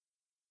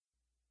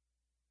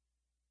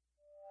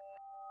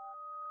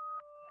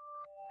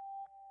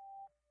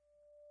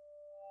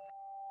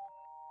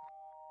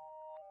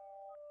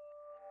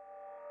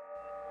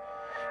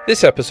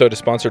This episode is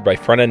sponsored by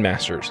Front-End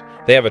Masters.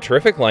 They have a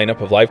terrific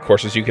lineup of live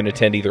courses you can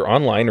attend either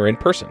online or in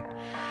person.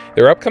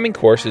 Their upcoming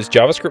course is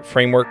JavaScript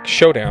Framework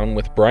Showdown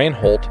with Brian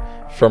Holt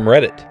from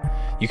Reddit.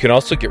 You can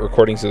also get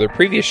recordings of their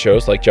previous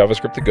shows like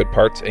JavaScript The Good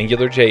Parts,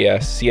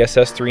 AngularJS,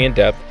 CSS3 In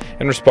Depth,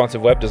 and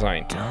Responsive Web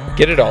Design.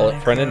 Get it all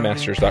at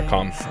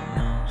frontendmasters.com.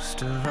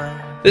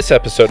 This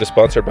episode is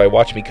sponsored by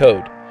Watch Me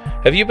Code.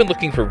 Have you been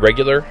looking for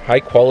regular,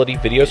 high-quality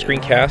video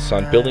screencasts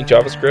on building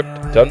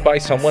JavaScript done by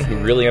someone who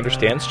really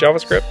understands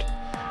JavaScript?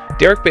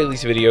 Derek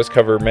Bailey's videos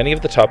cover many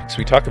of the topics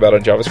we talk about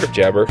on JavaScript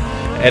Jabber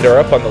and are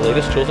up on the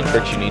latest tools and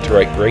tricks you need to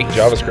write great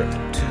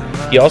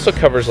JavaScript. He also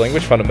covers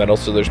language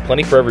fundamentals, so there's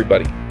plenty for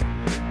everybody.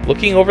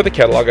 Looking over the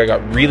catalog, I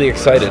got really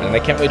excited and I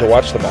can't wait to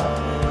watch them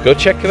all. Go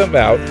check them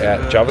out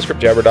at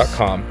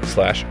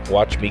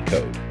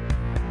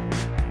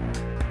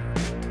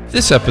javascriptjabber.com/watchmecode.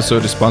 This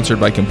episode is sponsored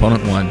by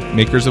Component One,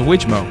 makers of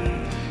Widgmo.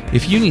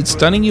 If you need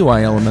stunning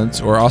UI elements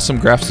or awesome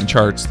graphs and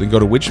charts, then go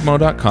to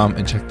widgmo.com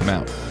and check them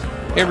out.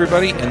 Hey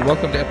everybody, and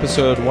welcome to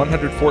episode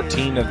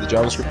 114 of the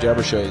JavaScript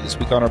Jabber Show. This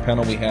week on our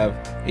panel we have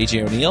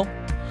AJ O'Neill.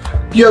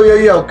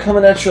 Yo,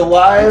 coming at you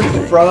live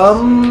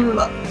from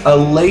a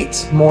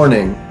late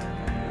morning.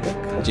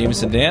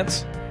 Jameson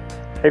Dance.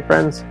 Hey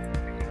friends.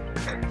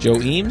 Joe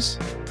Eames.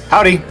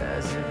 Howdy.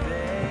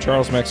 And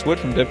Charles Max Wood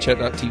from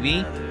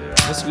devchat.tv.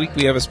 This week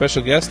we have a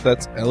special guest,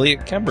 that's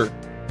Elliott Kember.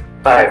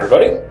 Hi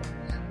everybody.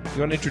 You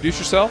want to introduce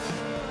yourself?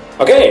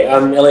 Okay,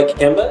 I'm Elliott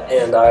Kember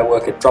and I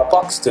work at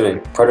Dropbox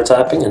doing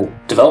prototyping and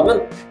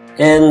development.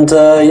 And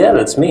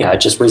that's me. I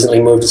just recently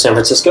moved to San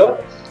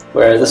Francisco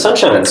where the sun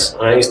shines.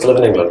 I used to live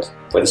in England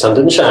where the sun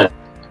didn't shine.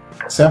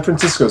 San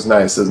Francisco's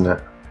nice, isn't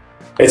it?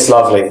 It's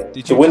lovely.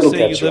 Did the you wind just will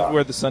say catch you you live up.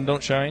 where the sun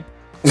don't shine?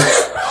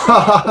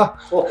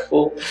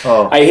 Oh.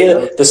 I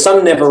hear the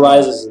sun never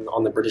rises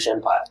on the British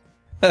Empire.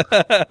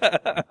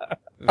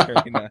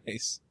 Very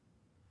nice.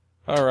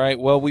 All right.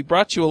 Well, we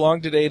brought you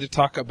along today to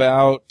talk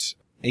about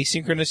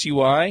asynchronous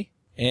UI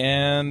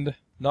and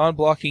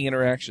non-blocking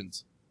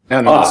interactions.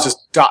 No, it's just ...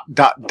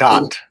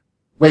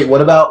 Wait,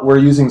 what about we're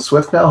using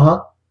Swift now,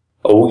 huh?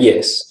 Oh,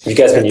 yes. You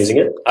guys been using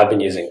it? I've been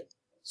using it.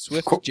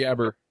 Swift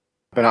Jabber.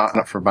 Been on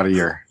it for about a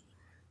year.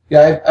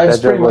 Yeah, I was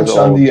pretty much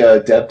on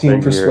the dev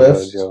team for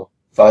Swift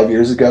 5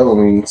 years ago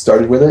when we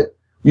started with it.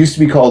 Used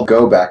to be called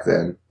Go back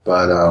then,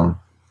 but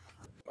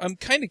I'm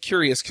kind of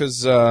curious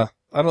because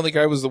I don't think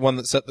I was the one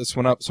that set this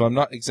one up, so I'm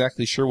not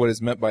exactly sure what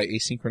is meant by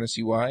asynchronous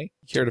UI.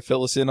 Care to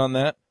fill us in on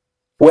that?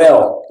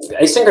 Well,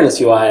 asynchronous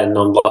UI and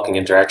non-blocking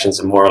interactions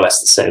are more or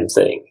less the same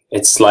thing.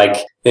 It's like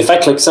if I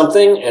click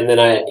something and then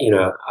I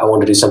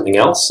want to do something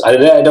else, I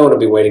don't want to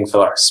be waiting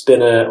for a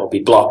spinner or be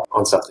blocked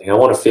on something. I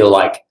want to feel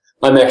like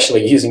I'm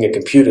actually using a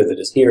computer that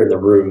is here in the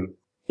room,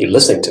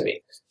 listening to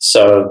me.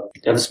 So,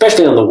 and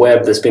especially on the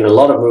web, there's been a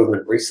lot of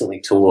movement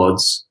recently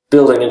towards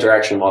building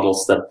interaction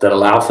models that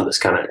allow for this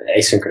kind of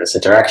asynchronous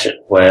interaction,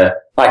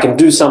 where I can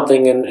do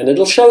something and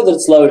it'll show that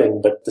it's loading,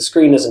 but the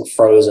screen isn't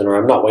frozen or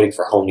I'm not waiting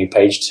for a whole new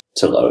page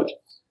to load.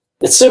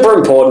 It's super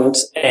important,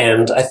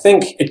 and I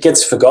think it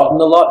gets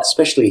forgotten a lot,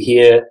 especially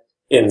here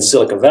in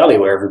Silicon Valley,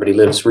 where everybody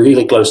lives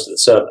really close to the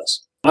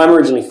servers. I'm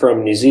originally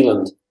from New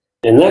Zealand.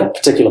 In that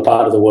particular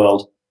part of the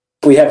world,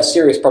 we have a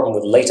serious problem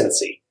with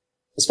latency,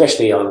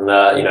 especially on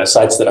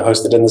sites that are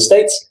hosted in the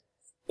States.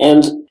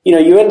 And,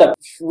 you end up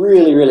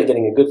really, really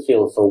getting a good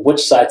feel for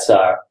which sites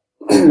are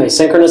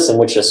asynchronous and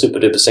which are super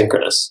duper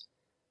synchronous.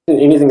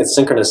 Anything that's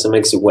synchronous, it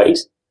makes you wait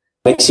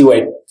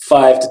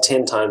 5 to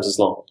 10 times as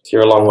long if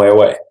you're a long way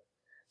away.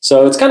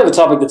 So it's kind of a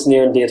topic that's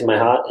near and dear to my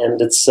heart,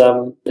 and it's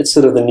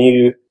sort of the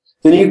new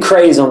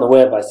craze on the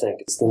web, I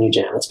think. It's the new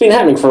jam. It's been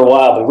happening for a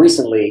while, but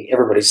recently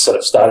everybody's sort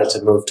of started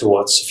to move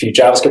towards a few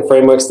JavaScript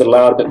frameworks that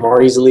allow it a bit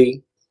more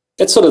easily.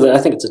 It's sort of I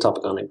think it's a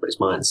topic on everybody's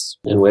minds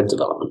in web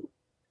development.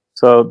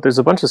 So there's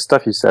a bunch of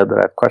stuff you said that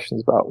I have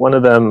questions about. One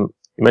of them,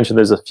 you mentioned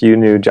there's a few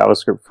new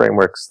JavaScript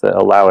frameworks that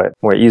allow it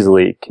more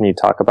easily. Can you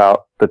talk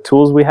about the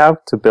tools we have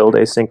to build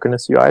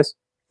asynchronous UIs?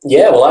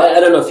 Yeah, well, I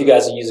don't know if you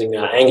guys are using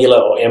Angular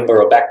or Ember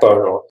or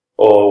Backbone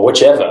or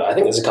whichever. I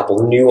think there's a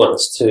couple of new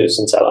ones too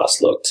since I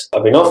last looked.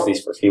 I've been off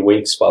these for a few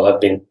weeks while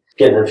I've been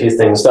getting a few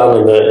things done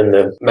in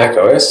the Mac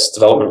OS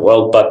development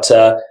world, but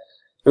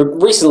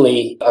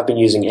recently I've been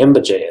using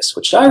Ember.js,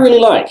 which I really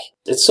like.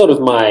 It's sort of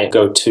my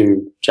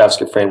go-to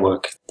JavaScript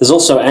framework. There's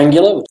also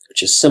Angular,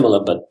 which is similar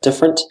but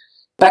different.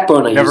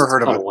 Backbone I Never used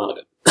heard of quite it. a while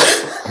ago.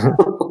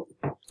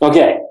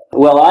 Okay,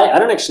 well, I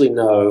don't actually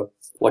know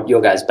what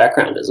your guys'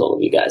 background is, all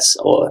of you guys,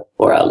 or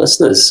our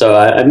listeners, so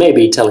I may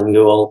be telling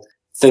you all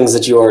things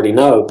that you already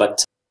know,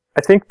 but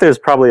I think there's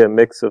probably a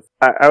mix of,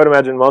 I would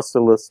imagine most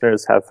of the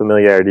listeners have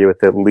familiarity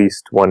with at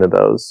least one of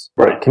those.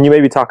 Right. Can you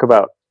maybe talk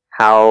about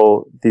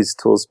how these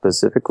tools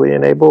specifically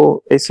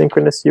enable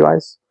asynchronous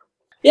UIs?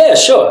 Yeah,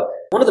 sure.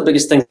 One of the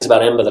biggest things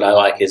about Ember that I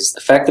like is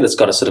the fact that it's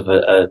got a sort of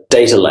a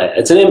data layer.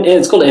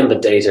 It's called Ember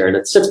Data, and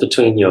it sits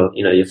between your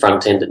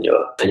front end and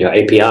your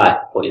API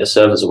or your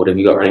servers or whatever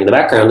you got running in the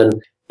background.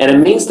 And it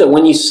means that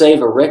when you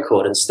save a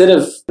record, instead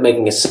of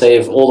making a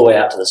save all the way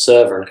out to the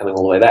server and coming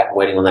all the way back and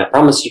waiting on that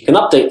promise, you can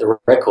update the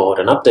record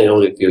and update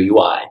all of your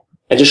UI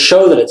and just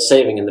show that it's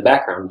saving in the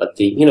background, but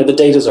the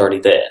data's already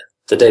there.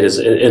 The data's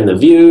in the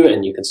view,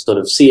 and you can sort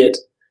of see it,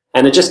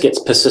 and it just gets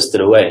persisted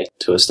away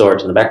to a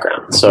storage in the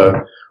background.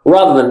 So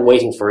rather than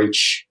waiting for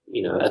each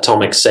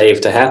atomic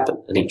save to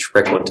happen and each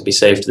record to be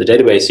saved to the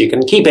database, you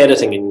can keep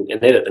editing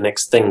and edit the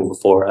next thing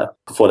before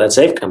that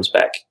save comes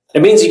back.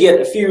 It means you get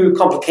a few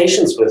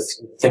complications with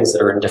things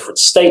that are in different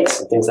states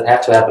and things that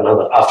have to happen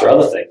after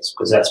other things,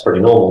 because that's pretty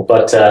normal.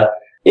 But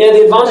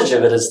the advantage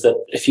of it is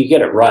that if you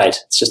get it right,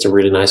 it's just a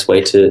really nice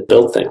way to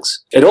build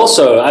things. It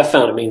also, I've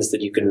found, it means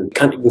that you can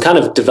kind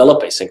of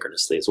develop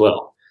asynchronously as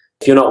well.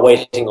 If you're not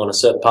waiting on a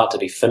certain part to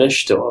be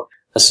finished or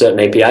a certain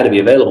API to be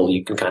available,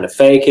 you can kind of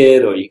fake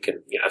it, or you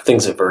can, if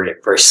things are very,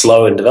 very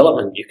slow in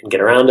development, you can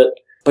get around it.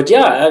 But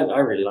yeah, I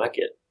really like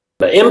it.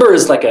 But Ember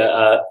is like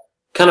a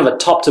kind of a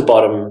top to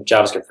bottom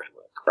JavaScript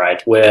framework,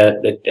 right? Where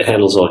it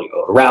handles all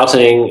your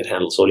routing, it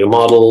handles all your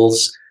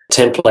models,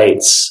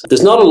 templates.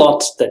 There's not a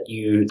lot that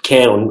you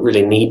can or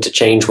really need to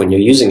change when you're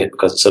using it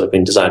because it's sort of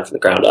been designed from the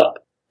ground up.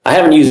 I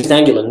haven't used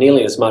Angular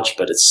nearly as much,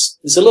 but it's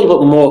a little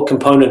bit more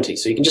componenty.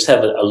 So you can just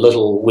have a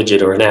little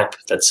widget or an app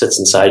that sits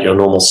inside your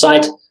normal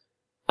site,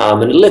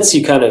 and it lets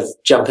you kind of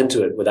jump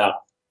into it without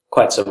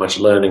quite so much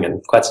learning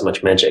and quite so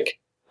much magic.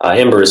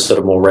 Ember is sort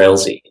of more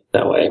Railsy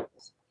that way.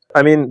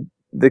 I mean,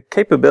 the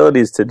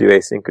capabilities to do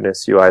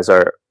asynchronous UIs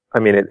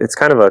it's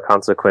kind of a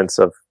consequence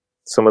of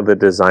some of the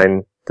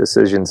design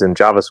decisions in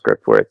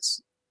JavaScript where it's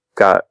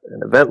got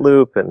an event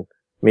loop. And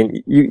I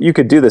mean, you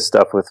could do this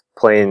stuff with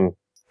plain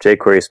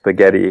jQuery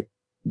spaghetti,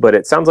 but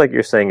it sounds like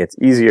you're saying it's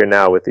easier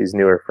now with these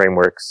newer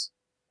frameworks.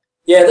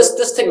 Yeah,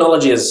 this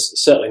technology is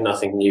certainly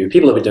nothing new.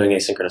 People have been doing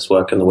asynchronous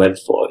work on the web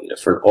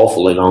for an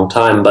awfully long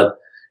time, but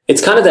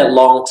it's kind of that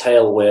long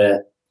tail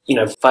where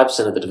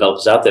 5% of the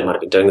developers out there might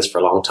have been doing this for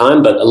a long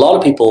time, but a lot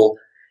of people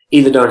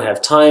either don't have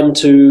time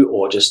to,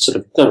 or just sort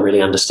of don't really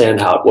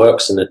understand how it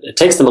works, and it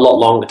takes them a lot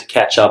longer to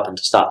catch up and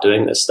to start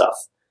doing this stuff.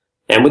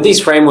 And with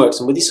these frameworks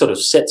and with these sort of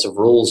sets of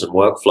rules and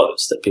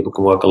workflows that people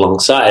can work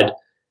alongside,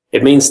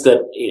 it means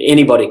that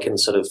anybody can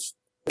sort of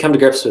come to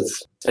grips with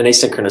an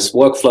asynchronous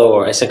workflow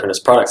or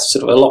asynchronous products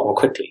sort of a lot more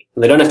quickly.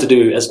 And they don't have to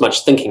do as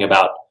much thinking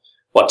about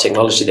what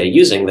technology they're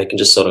using. They can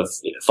just sort of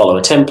follow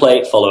a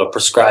template, follow a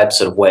prescribed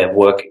sort of way of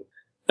working.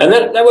 And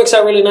that works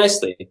out really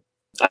nicely.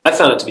 I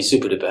found it to be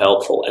super duper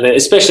helpful, and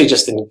especially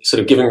just in sort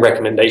of giving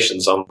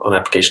recommendations on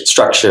application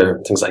structure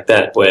and things like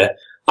that, where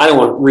I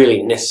don't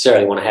really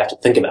necessarily want to have to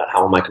think about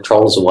how my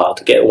controllers are wired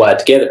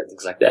together and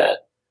things like that,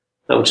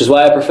 which is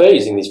why I prefer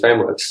using these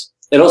frameworks.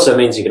 It also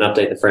means you can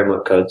update the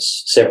framework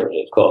codes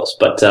separately, of course.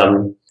 But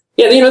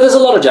there's a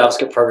lot of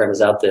JavaScript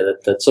programmers out there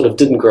that sort of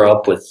didn't grow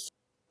up with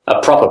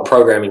a proper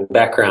programming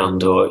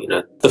background or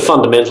the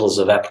fundamentals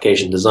of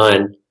application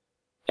design.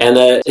 And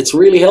it's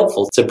really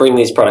helpful to bring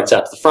these products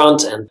out to the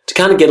front and to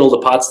kind of get all the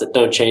parts that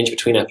don't change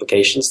between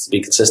applications to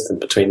be consistent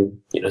between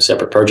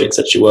separate projects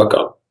that you work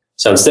on.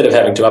 So instead of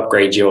having to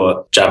upgrade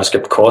your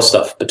JavaScript core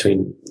stuff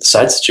between the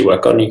sites that you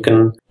work on, you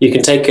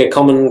can take a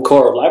common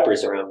core of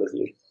libraries around with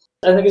you.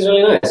 I think it's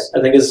really nice.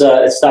 I think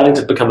it's starting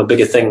to become a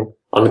bigger thing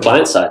on the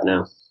client side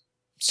now.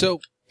 So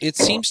it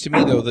seems to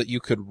me, though, that you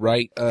could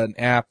write an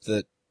app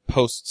that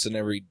posts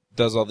and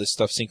does all this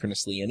stuff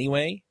synchronously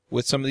anyway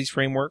with some of these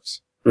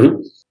frameworks.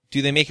 Mm-hmm.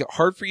 Do they make it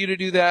hard for you to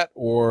do that,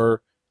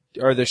 or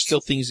are there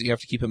still things that you have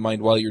to keep in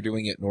mind while you're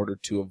doing it in order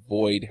to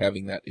avoid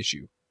having that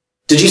issue?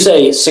 Did you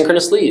say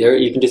synchronously?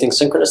 You can do things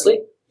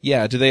synchronously?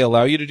 Yeah. Do they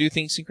allow you to do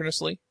things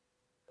synchronously?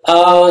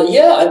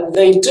 Yeah,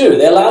 they do.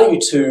 They allow you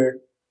to...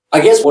 I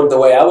guess the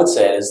way I would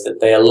say it is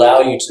that they allow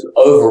you to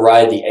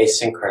override the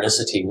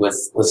asynchronicity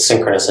with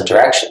synchronous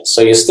interactions.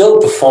 So you're still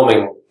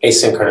performing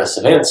asynchronous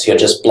events. You're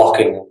just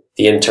blocking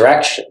the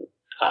interaction.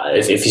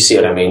 If you see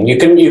what I mean, you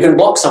can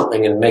block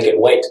something and make it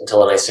wait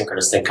until an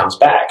asynchronous thing comes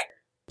back,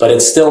 but it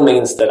still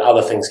means that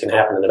other things can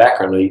happen in the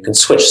background, or you can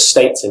switch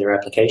states in your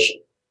application.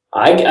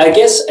 I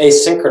guess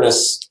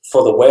asynchronous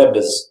for the web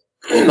is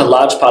a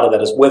large part of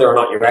that is whether or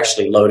not you're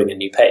actually loading a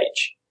new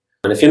page.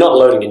 And if you're not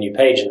loading a new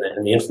page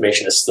and the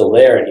information is still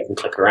there and you can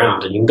click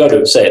around and you can go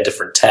to, say, a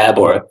different tab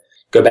or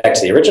go back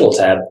to the original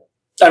tab.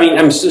 I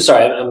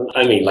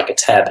mean like a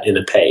tab in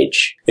a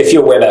page. If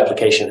your web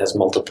application has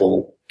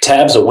multiple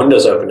tabs or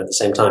windows open at the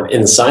same time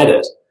inside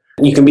it,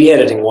 you can be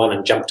editing one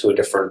and jump to a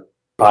different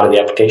part of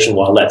the application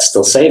while that's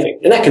still saving.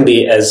 And that can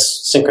be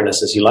as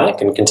synchronous as you like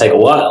and can take a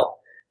while.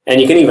 And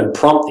you can even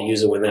prompt the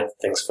user when that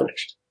thing's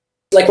finished.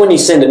 Like when you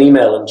send an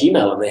email in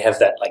Gmail and they have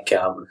that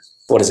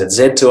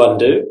Z to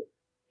undo.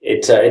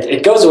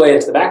 It goes away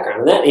into the background,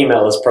 and that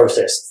email is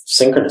processed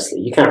synchronously.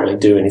 You can't really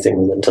do anything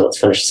with it until it's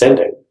finished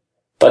sending.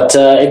 But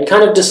it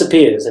kind of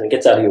disappears and it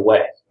gets out of your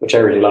way, which I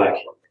really like.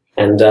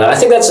 And I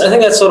think that's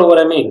sort of what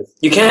I mean.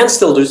 You can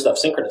still do stuff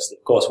synchronously,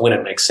 of course, when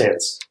it makes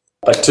sense.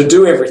 But to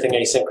do everything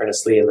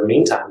asynchronously in the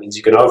meantime means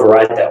you can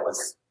override that with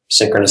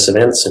synchronous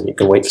events, and you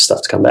can wait for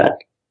stuff to come back.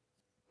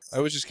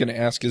 I was just going to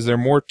ask, is there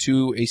more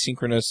to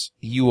asynchronous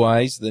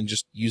UIs than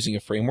just using a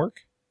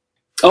framework?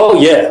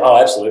 Oh, yeah. Oh,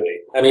 absolutely.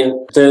 I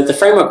mean, the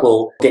framework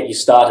will get you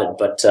started,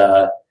 but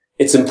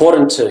it's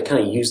important to kind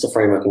of use the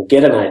framework and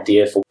get an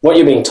idea for what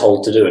you're being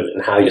told to do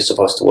and how you're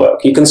supposed to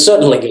work. You can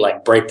certainly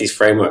like break these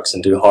frameworks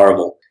and do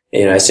horrible,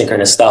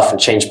 asynchronous stuff and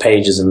change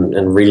pages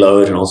and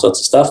reload and all sorts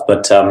of stuff.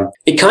 But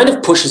it kind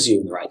of pushes you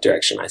in the right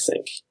direction, I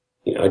think.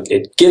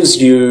 It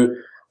gives you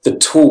the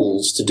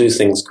tools to do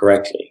things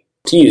correctly,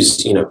 to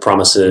use,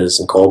 promises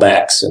and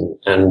callbacks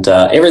and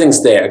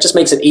everything's there. It just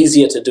makes it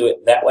easier to do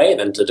it that way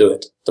than to do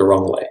it the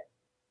wrong way.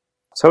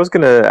 So I was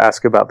going to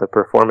ask about the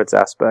performance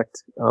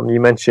aspect. You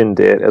mentioned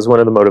it as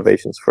one of the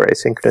motivations for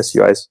asynchronous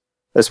UIs,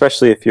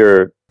 especially if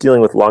you're dealing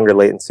with longer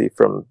latency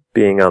from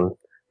being on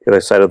the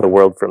other side of the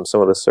world from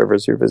some of the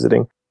servers you're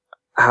visiting.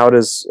 How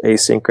does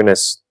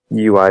asynchronous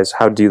UIs,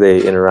 how do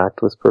they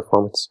interact with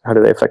performance? How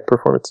do they affect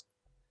performance?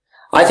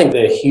 I think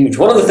they're huge.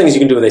 One of the things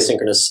you can do with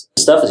asynchronous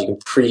stuff is you can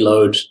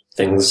preload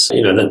things,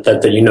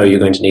 that you're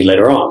going to need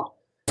later on.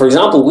 For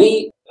example,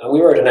 we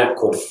wrote an app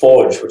called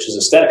Forge, which is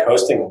a static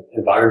hosting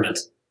environment.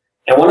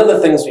 And one of the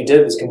things we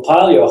did was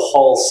compile your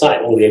whole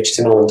site, all the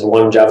HTML, into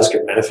one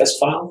JavaScript manifest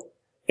file.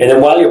 And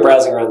then while you're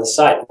browsing around the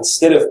site,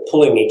 instead of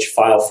pulling each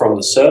file from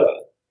the server,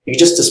 you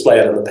just display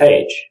it on the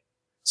page.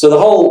 So the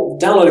whole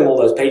downloading all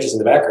those pages in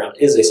the background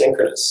is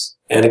asynchronous.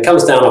 And it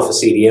comes down off a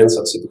CDN,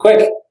 so it's super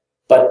quick.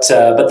 But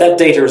that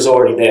data is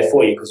already there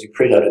for you because you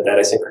preloaded that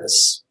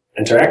asynchronous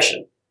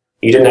interaction.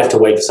 You didn't have to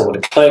wait for someone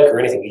to click or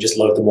anything. You just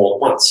load them all at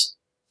once.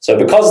 So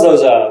because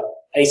those are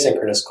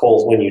asynchronous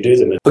calls when you do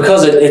them,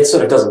 because it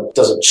sort of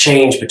doesn't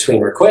change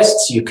between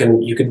requests, you can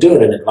do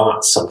it in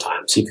advance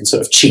sometimes. You can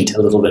sort of cheat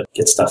a little bit,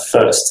 get stuff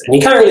first. And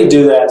you can't really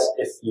do that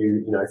if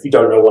you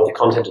don't know what the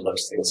content of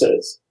those things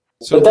is.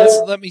 So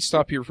let me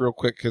stop you real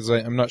quick because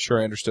I'm not sure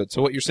I understood.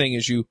 So what you're saying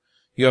is you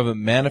have a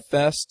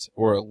manifest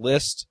or a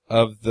list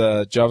of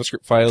the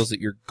JavaScript files that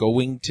you're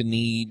going to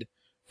need.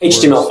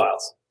 HTML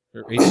files.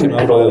 Or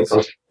HTML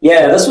files.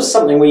 Yeah, this was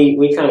something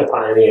we kind of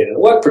pioneered, and it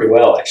worked pretty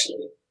well,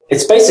 actually.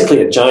 It's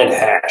basically a giant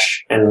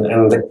hash, and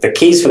the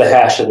keys for the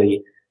hash are the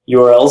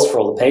URLs for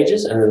all the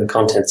pages, and then the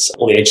contents,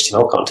 all the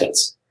HTML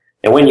contents.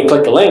 And when you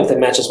click the link that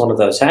matches one of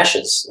those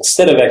hashes,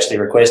 instead of actually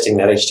requesting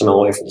that HTML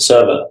away from the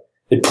server,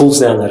 it pulls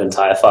down that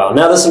entire file.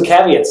 Now, there's some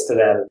caveats to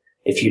that.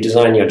 If you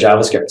design your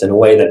JavaScript in a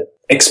way that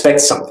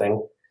expects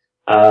something,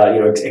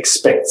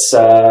 expects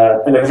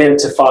an event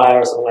to fire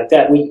or something like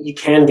that, you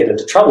can get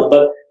into trouble.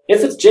 But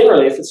if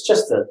it's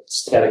just a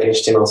static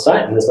HTML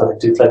site and there's nothing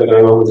too clever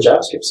going on with the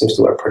JavaScript, it seems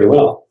to work pretty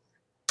well.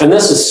 And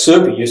this is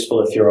super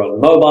useful if you're on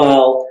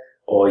mobile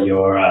or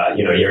you're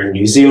in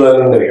New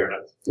Zealand or you're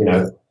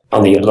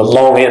on the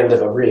long end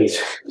of a really,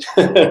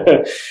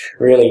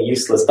 really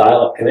useless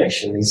dial-up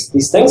connection.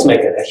 These things make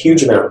a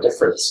huge amount of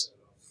difference.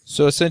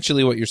 So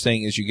essentially what you're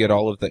saying is you get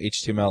all of the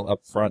HTML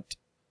up front.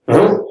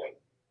 Mm-hmm.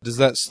 Does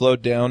that slow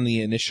down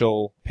the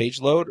initial page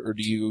load, or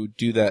do you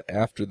do that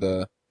after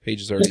the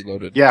page is already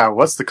loaded? Yeah,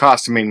 what's the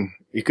cost? I mean,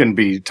 you can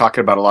be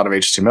talking about a lot of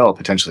HTML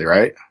potentially,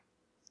 right?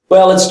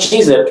 Well, it's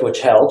gzipped,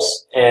 which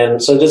helps,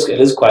 and so it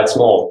is quite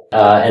small.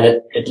 And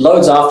it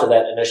loads after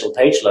that initial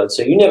page load,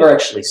 so you never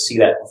actually see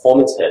that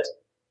performance hit.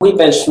 We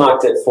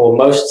benchmarked it for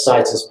most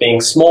sites as being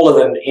smaller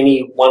than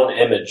any one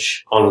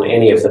image on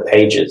any of the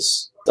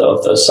pages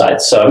of those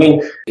sites. So, I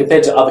mean,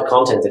 compared to other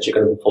content that you're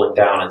going to be pulling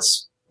down,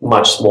 it's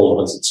much smaller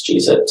once it's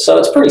gzipped. So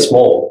it's pretty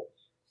small.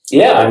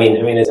 Yeah, I mean,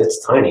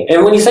 it's tiny.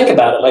 And when you think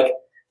about it, like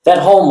that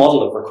whole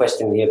model of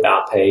requesting the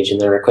about page and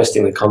then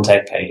requesting the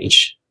contact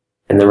page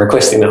and then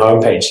requesting the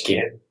home page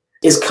again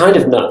is kind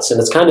of nuts. And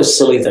it's kind of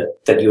silly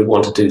that you would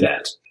want to do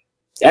that.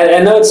 And I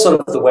know it's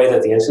sort of the way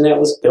that the internet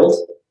was built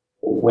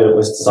when it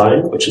was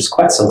designed, which is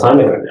quite some time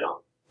ago now.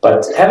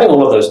 But having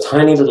all of those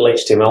tiny little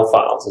HTML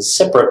files as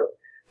separate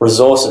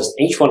resources,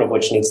 each one of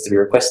which needs to be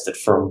requested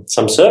from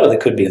some server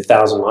that could be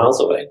 1,000 miles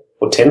away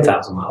or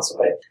 10,000 miles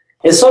away,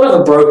 is sort of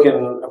a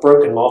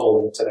broken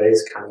model in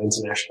today's kind of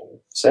international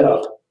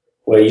setup,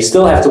 where you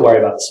still have to worry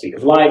about the speed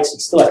of light, you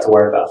still have to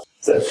worry about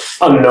the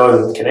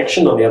unknown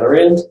connection on the other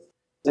end.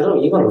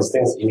 You've got all these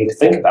things that you need to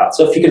think about.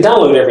 So if you could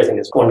download everything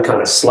as one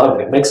kind of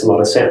slug, it makes a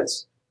lot of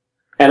sense.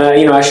 And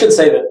I should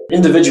say that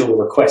individual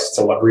requests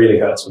are what really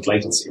hurts with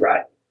latency,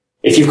 right?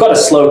 If you've got a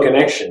slow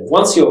connection,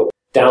 once your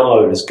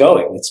download is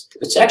going,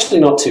 it's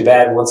actually not too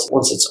bad. Once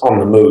it's on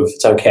the move,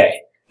 it's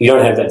okay. You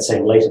don't have that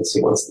same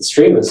latency once the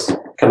stream is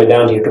coming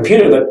down to your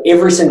computer, but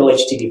every single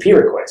HTTP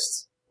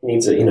request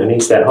needs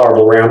that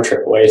horrible round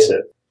trip away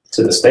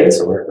to the States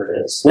or wherever it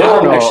is. Now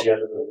I'm actually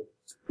under the...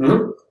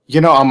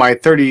 Mm-hmm. On my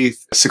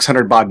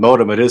 3600 baud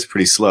modem, it is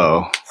pretty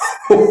slow.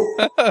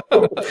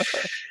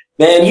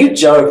 Man, you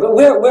joke.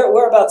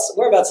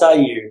 Whereabouts are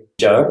you,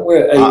 Joe?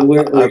 Where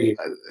are you?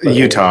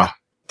 Utah.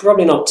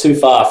 Probably not too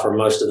far from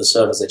most of the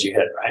servers that you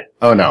hit, right?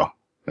 Oh, no,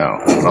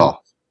 not at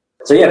all.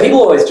 So yeah, people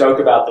always joke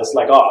about this,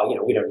 like,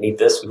 we don't need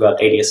this. We've got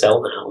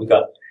ADSL now. We've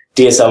got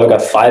DSL. We've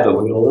got fiber.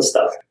 We've got all this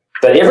stuff.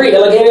 But every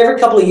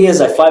couple of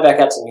years, I fly back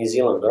out to New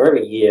Zealand, or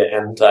every year,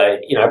 and I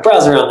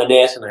browse around the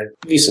net and I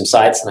view some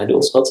sites and I do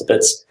all sorts of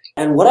bits.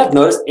 And what I've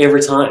noticed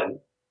every time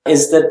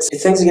is that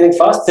things are getting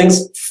fast.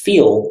 Things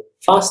feel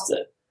faster.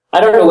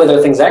 I don't know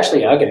whether things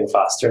actually are getting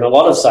faster, and a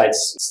lot of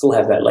sites still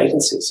have that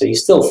latency, so you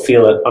still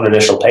feel it on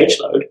initial page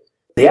load.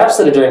 The apps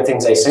that are doing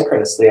things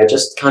asynchronously are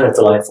just kind of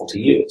delightful to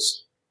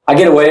use. I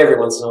get away every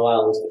once in a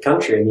while into the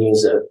country and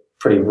use a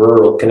pretty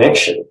rural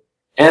connection.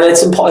 And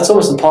it's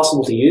almost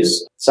impossible to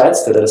use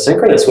sites that are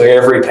synchronous,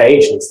 where every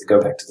page needs to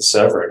go back to the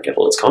server and get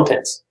all its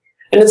contents.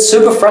 And it's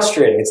super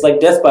frustrating. It's like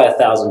death by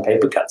 1,000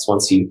 paper cuts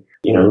once you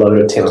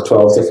load 10 or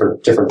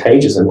 12 different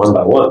pages in one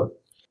by one.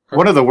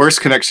 One of the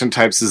worst connection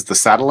types is the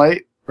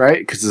satellite, right?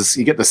 Because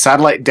you get the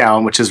satellite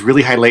down, which is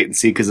really high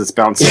latency because it's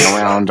bouncing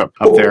around up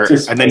there,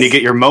 and then you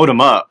get your modem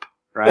up,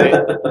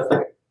 right?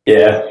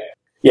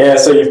 Yeah.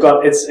 So you've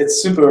got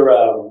it's super.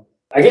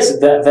 I guess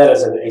that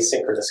is an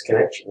asynchronous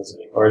connection,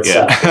 isn't it? Or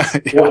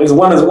it's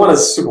one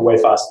is super way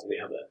faster than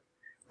the other.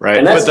 Right,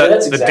 and but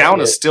the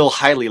down is still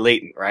highly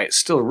latent, right? It's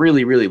still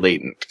really, really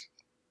latent.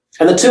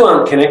 And the two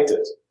aren't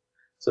connected.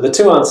 So the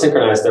two aren't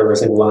synchronized over a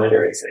single line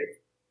or anything.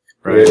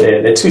 Right.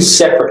 They're two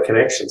separate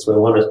connections where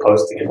one is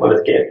posting and one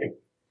is getting.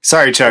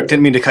 Sorry, Chuck.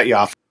 Didn't mean to cut you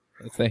off.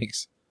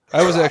 Thanks.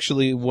 I was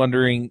actually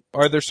wondering,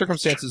 are there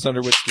circumstances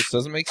under which this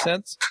doesn't make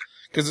sense?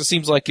 Because it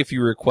seems like if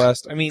you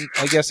request, I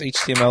guess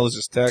HTML is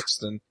just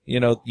text, and,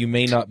 you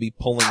may not be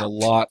pulling a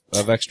lot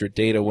of extra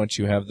data once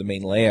you have the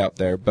main layout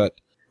there, but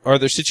are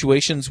there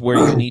situations where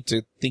you need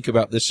to think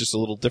about this just a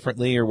little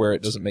differently or where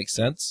it doesn't make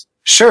sense?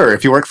 Sure,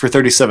 if you work for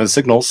 37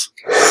 Signals.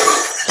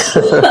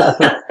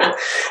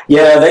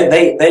 Yeah,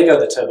 they go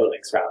the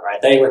TurboLinks route,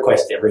 right? They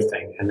request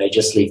everything and they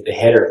just leave the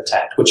header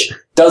intact, which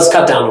does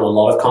cut down on a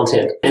lot of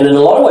content. And in a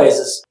lot of ways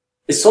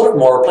is sort of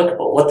more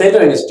applicable. What they're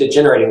doing is they're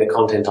generating the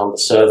content on the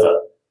server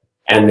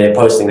and they're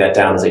posting that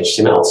down as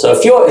HTML. So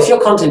if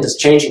your content is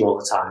changing all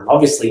the time,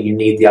 obviously you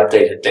need the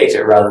updated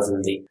data rather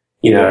than the,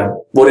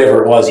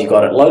 whatever it was you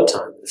got at load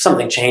time. If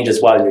something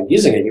changes while you're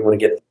using it, you want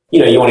to get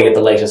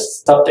the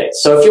latest updates.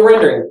 So if you're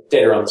rendering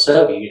data on the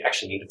server, you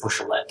actually need to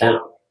push all that down.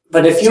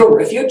 But if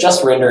you're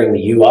just rendering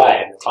the UI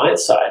and the client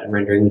side and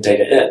rendering the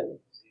data in,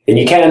 then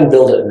you can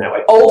build it in that way.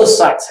 Older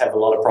sites have a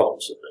lot of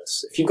problems with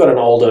this. If you've got an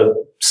older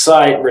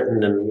site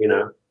written in,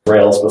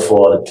 Rails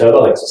before the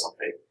TurboLinks or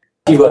something,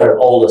 if you've got an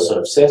older sort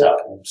of setup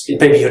and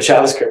maybe your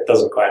JavaScript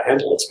doesn't quite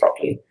handle this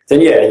properly,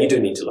 then yeah, you do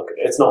need to look at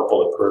it. It's not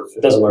bulletproof.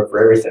 It doesn't work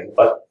for everything,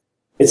 but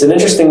it's an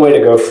interesting way to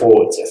go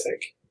forwards, I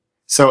think.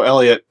 So,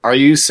 Elliott, are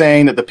you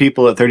saying that the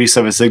people at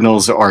 37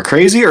 Signals are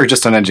crazy or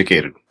just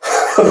uneducated?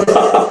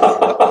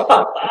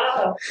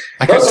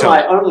 Those are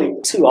my only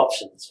two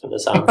options for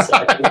this answer.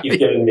 I think you've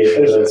given me a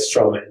bit of a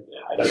straw man.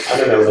 Yeah, I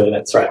don't know whether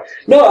that's right.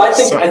 No, I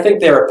think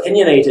they're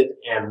opinionated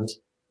and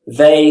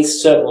they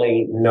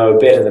certainly know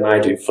better than I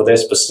do for their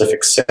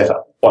specific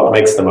setup what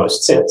makes the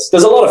most sense.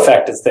 There's a lot of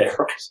factors there,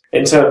 right?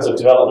 In terms of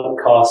development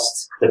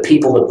costs, the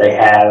people that they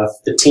have,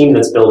 the team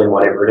that's building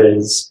whatever it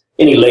is,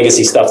 any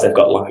legacy stuff they've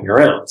got lying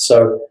around.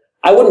 So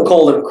I wouldn't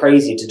call them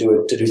crazy to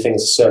do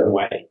things a certain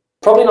way.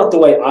 Probably not the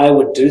way I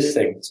would do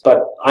things,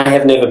 but I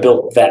have never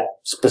built that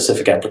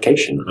specific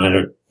application. I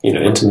don't,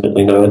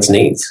 intimately know its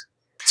needs.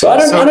 So I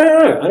don't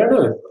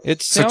know.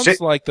 It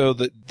sounds like, though,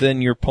 that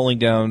then you're pulling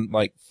down,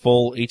 like,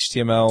 full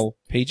HTML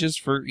pages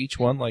for each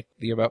one, like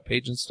the About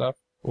page and stuff?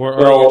 Or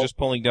are you just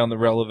pulling down the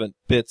relevant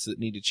bits that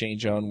need to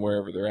change on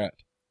wherever they're at?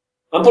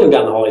 I'm pulling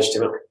down the whole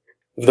HTML.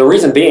 The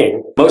reason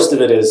being, most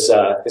of it is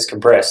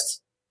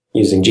compressed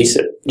using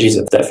gzip.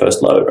 Gzip, that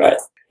first load, right?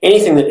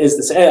 Anything that is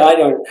this, I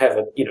don't have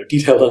a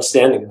detailed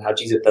understanding of how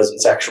gzip does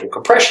its actual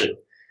compression,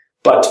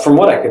 but from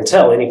what I can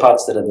tell, any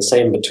parts that are the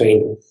same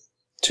between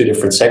two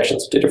different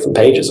sections, two different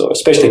pages, or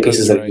especially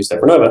pieces that are used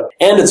over and over,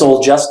 and it's all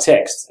just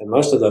text, and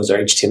most of those are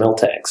HTML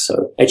tags.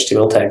 So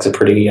HTML tags are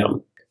pretty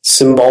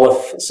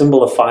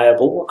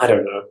symbolifiable. I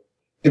don't know.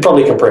 You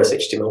probably compress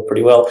HTML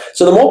pretty well.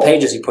 So the more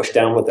pages you push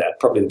down with that,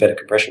 probably the better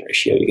compression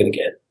ratio you're going to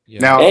get.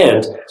 Yeah.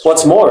 And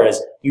what's more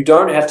is you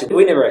don't have to,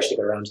 we never actually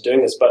got around to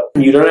doing this, but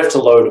you don't have to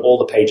load all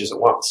the pages at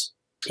once.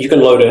 You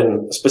can load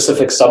in a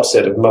specific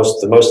subset of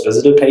the most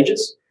visited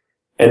pages,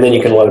 and then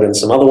you can load in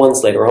some other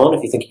ones later on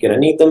if you think you're going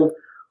to need them.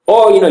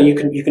 Or, you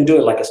can do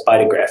it like a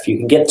spider graph. You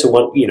can get to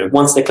one,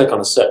 once they click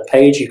on a certain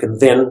page, you can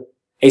then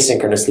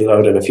asynchronously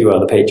load in a few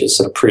other pages,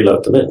 sort of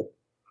preload them in.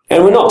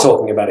 And we're not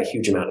talking about a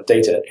huge amount of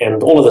data,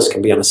 and all of this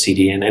can be on a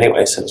CDN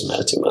anyway, so it doesn't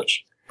matter too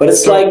much. But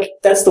it's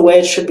that's the way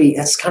it should be.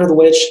 That's kind of the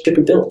way it should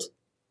be built.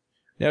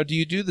 Now, do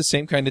you do the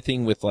same kind of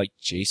thing with, like,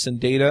 JSON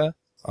data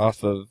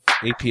off of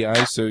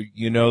API, so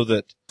you know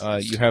that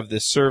you have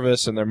this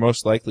service and they're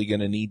most likely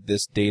going to need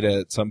this data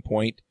at some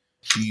point?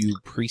 Do you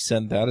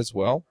pre-send that as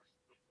well?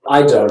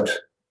 I don't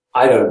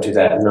do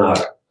that, no.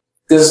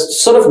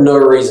 There's sort of no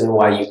reason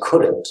why you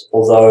couldn't,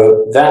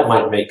 although that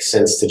might make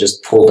sense to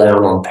just pull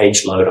down on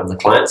page load on the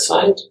client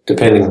side,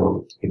 depending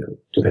on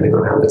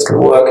how that's going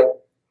to work.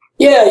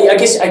 Yeah, I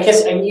guess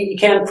you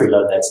can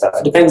preload that stuff.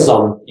 It depends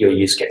on your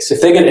use case.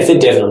 If they're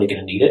definitely going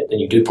to need it, then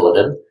you do pull it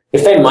in.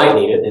 If they might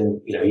need it, then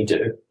you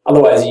do.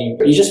 Otherwise, you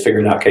just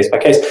figure it out case by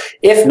case.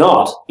 If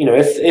not,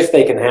 if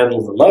they can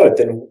handle the load,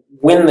 then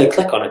when they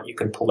click on it, you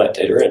can pull that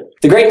data in.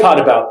 The great part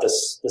about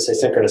this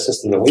asynchronous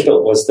system that we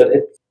built was that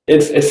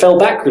it fell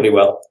back really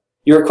well.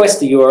 You request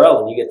the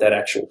URL and you get that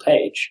actual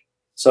page.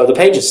 So the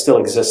pages still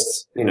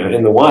exist,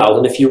 in the wild.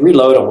 And if you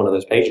reload on one of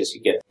those pages,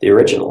 you get the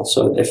original.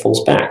 So it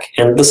falls back.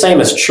 And the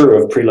same is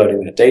true of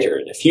preloading that data.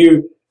 And if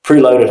you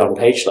preload it on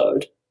page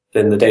load,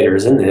 then the data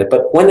is in there.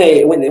 But when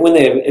they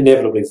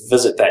inevitably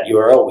visit that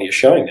URL where you're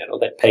showing that, or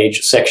that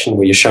page section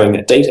where you're showing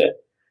that data,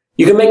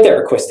 you can make that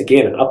request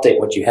again and update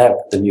what you have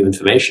with the new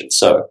information.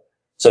 So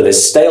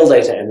there's stale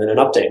data and then an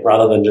update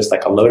rather than just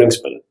like a loading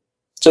spinner.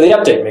 So the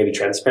update may be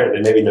transparent.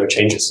 There may be no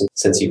changes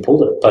since you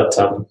pulled it. But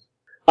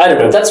I don't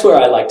know. That's where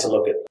I like to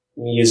look at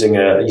using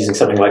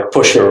something like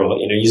Pusher or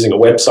using a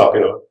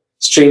WebSocket or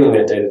streaming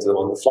that data to them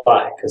on the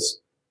fly. Because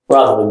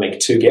rather than make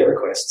 2 GET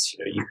requests,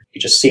 you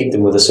just seed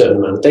them with a certain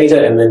amount of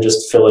data and then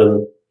just fill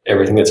in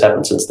everything that's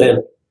happened since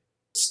then.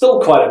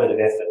 Still quite a bit of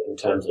effort in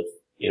terms of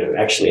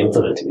actually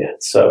implementing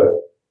that.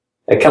 So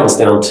it comes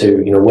down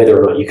to whether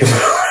or not you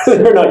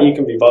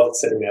can be bothered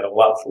setting that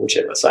all up for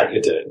whichever site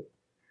you're doing.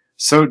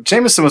 So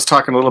Jameson was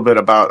talking a little bit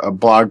about a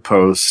blog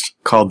post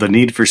called "The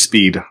Need for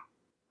Speed."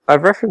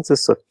 I've referenced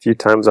this a few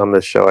times on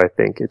this show, I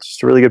think. It's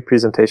just a really good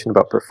presentation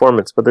about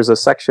performance, but there's a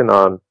section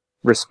on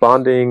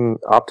responding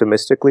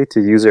optimistically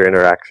to user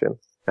interaction.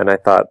 And I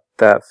thought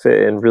that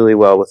fit in really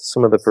well with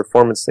some of the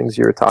performance things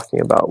you were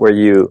talking about, where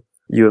you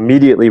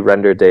immediately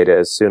render data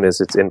as soon as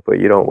it's input.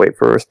 You don't wait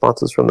for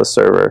responses from the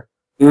server.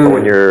 But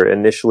when you're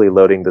initially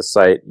loading the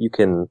site, you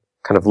can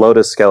kind of load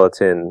a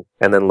skeleton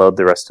and then load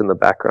the rest in the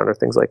background or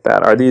things like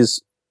that.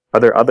 Are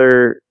there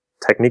other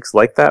techniques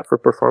like that for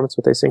performance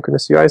with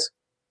asynchronous UIs?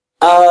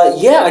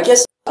 Yeah, I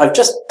guess I've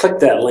just clicked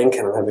that link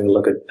and I'm having a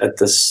look at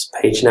this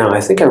page now. I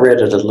think I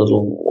read it a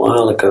little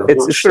while ago.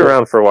 It's been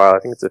around for a while. I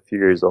think it's a few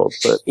years old,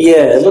 but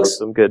yeah, it looks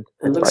some good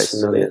advice. Looks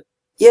familiar.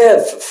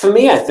 Yeah, for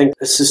me, I think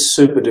this is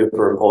super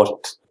duper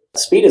important.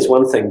 Speed is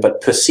one thing,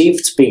 but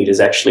perceived speed is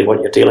actually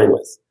what you're dealing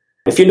with.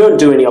 If you don't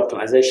do any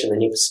optimization,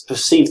 then your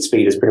perceived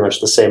speed is pretty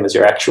much the same as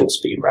your actual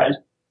speed, right?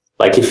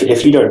 Like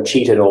if you don't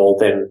cheat at all,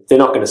 then they're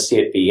not going to see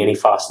it be any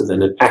faster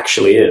than it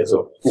actually is,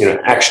 or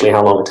actually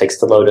how long it takes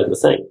to load in the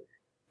thing.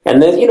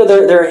 And then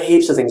there are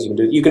heaps of things you can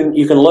do.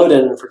 You can load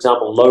in, for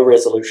example, low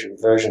resolution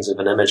versions of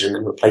an image and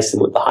then replace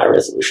them with the high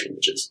resolution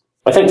images.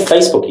 I think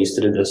Facebook used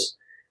to do this,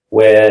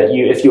 where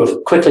if you were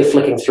quickly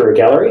flicking through a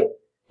gallery,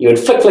 you would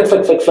flick,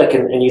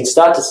 and you'd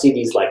start to see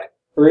these like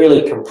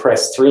really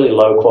compressed, really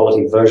low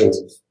quality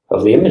versions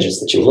of the images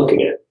that you're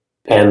looking at.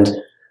 And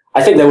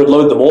I think they would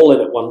load them all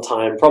in at one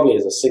time, probably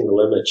as a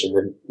single image, and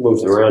then move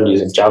them around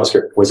using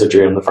JavaScript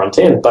wizardry on the front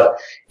end. But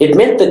it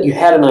meant that you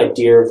had an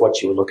idea of what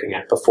you were looking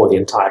at before the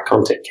entire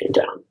content came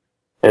down.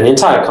 And the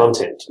entire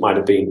content might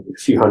have been a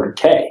few hundred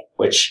K,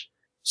 which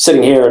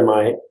sitting here in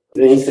my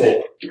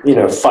Ethernet,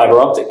 fiber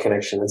optic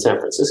connection in San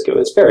Francisco,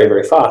 it's very,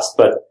 very fast.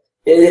 But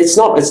it's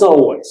not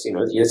always,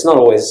 it's not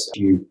always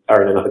you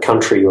are in another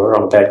country or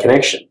on a bad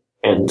connection.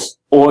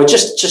 Or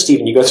just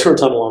even you go through a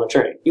tunnel on a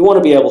train. You want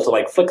to be able to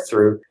like flick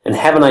through and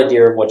have an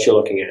idea of what you're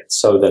looking at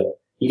so that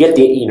you get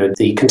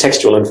the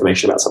contextual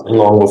information about something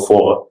long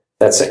before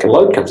that second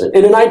load comes in.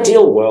 In an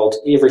ideal world,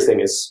 everything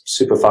is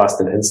super fast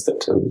and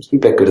instant and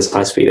ubiquitous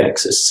high-speed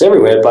access is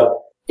everywhere. But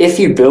if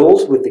you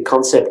build with the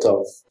concept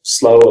of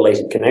slow or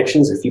latent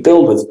connections, if you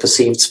build with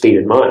perceived speed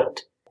in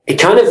mind, it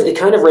kind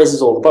of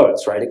raises all the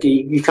boats, right?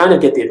 You kind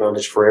of get the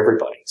advantage for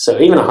everybody. So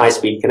even a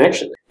high-speed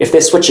connection, if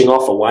they're switching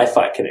off a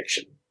Wi-Fi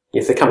connection,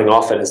 if they're coming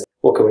off it as they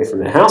walk away from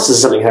their house, this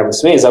is something that happens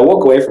to me. As I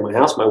walk away from my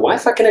house, my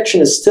Wi-Fi connection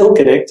is still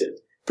connected,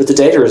 but the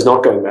data is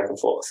not going back and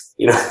forth.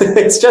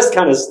 It's just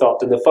kind of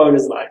stopped, and the phone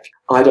is like,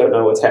 I don't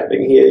know what's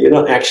happening here. You're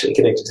not actually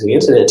connected to the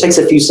internet. It takes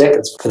a few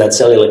seconds for that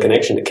cellular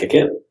connection to kick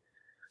in.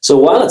 So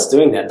while it's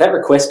doing that, that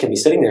request can be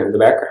sitting there in the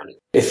background.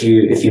 If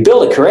you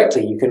build it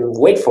correctly, you can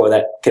wait for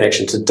that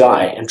connection to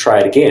die and try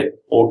it again,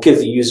 or give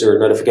the user a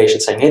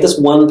notification saying, hey, this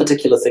one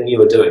particular thing you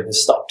were doing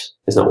has stopped.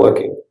 It's not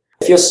working.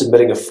 If you're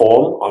submitting a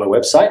form on a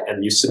website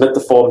and you submit the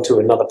form to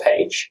another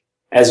page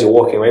as you're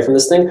walking away from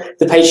this thing,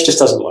 the page just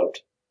doesn't load.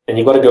 And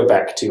you've got to go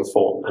back to your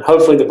form. And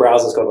hopefully the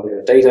browser's got all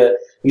your data.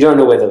 You don't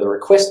know whether the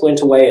request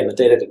went away and the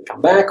data didn't come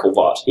back or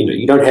what.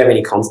 You don't have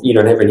any options. You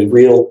don't have any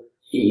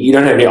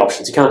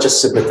can't just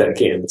submit that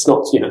again. It's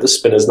not, the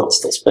spinner's not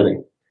still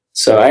spinning.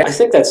 So I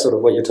think that's sort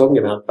of what you're talking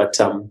about. But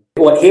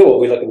what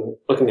we're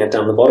looking at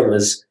down the bottom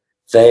is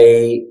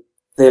they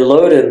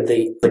load in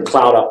the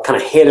cloud up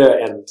kind of header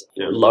and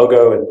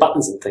logo and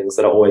buttons and things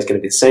that are always going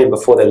to be the same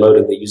before they load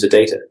in the user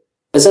data.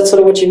 Is that sort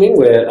of what you mean?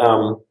 Where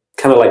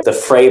kind of like the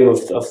frame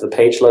of the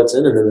page loads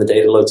in and then the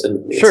data loads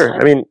in? Sure.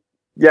 I mean,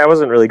 yeah, I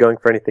wasn't really going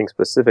for anything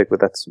specific, but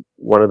that's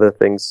one of the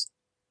things.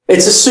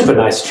 It's a super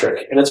nice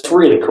trick, and it's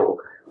really cool.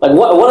 Like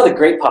one of the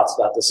great parts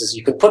about this is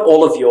you can put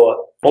all of your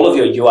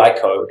UI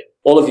code,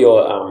 all of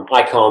your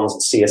icons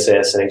and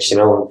CSS and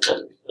HTML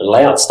and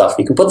layout stuff.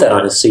 You can put that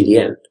on a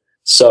CDN.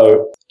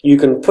 So you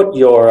can put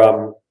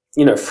your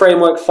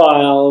framework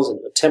files and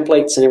the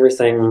templates and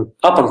everything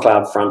up on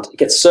CloudFront. It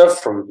gets served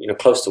from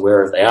close to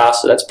wherever they are,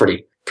 so that's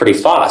pretty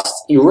fast.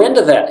 You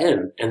render that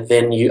in, and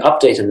then you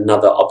update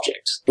another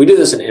object. We do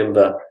this in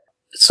Ember.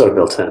 It's sort of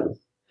built in.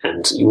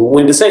 And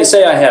when to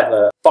say I have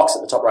a box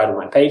at the top right of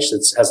my page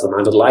that has my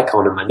little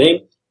icon and my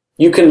name,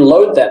 you can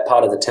load that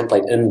part of the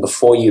template in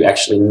before you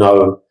actually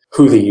know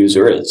who the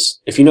user is.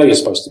 If you know you're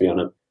supposed to be on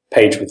a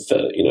page with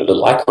the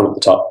little icon at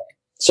the top.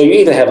 So you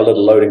either have a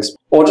little loading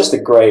or just a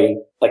gray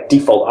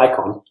default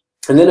icon.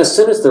 And then as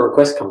soon as the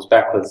request comes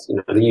back with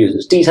the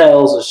user's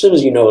details, as soon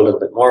as you know a little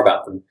bit more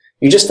about them,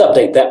 you just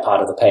update that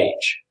part of the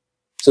page.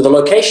 So the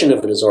location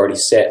of it is already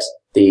set.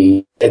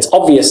 It's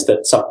obvious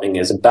that something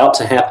is about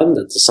to happen,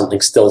 that there's something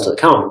still to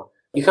come.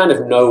 You kind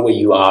of know where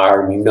you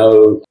are and you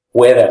know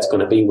where that's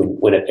going to be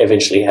when it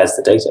eventually has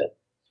the data.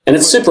 And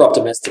it's super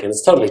optimistic and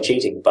it's totally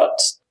cheating, but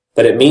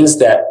it means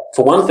that,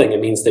 for one thing,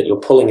 it means that you're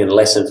pulling in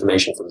less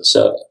information from the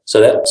server.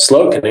 So that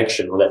slow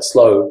connection or that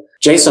slow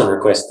JSON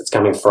request that's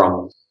coming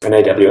from an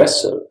AWS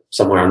server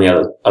somewhere on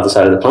the other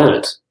side of the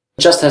planet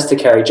just has to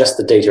carry just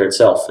the data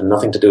itself and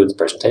nothing to do with the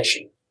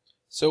presentation.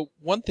 So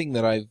one thing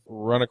that I've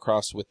run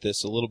across with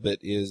this a little bit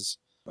is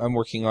I'm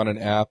working on an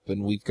app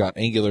and we've got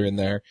Angular in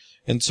there.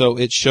 And so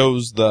it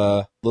shows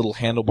the little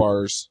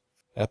handlebars,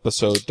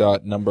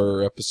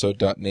 episode.number,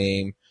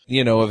 episode.name.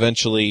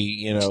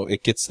 Eventually,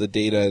 it gets the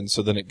data, and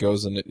so then it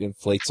goes and it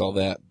inflates all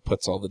that,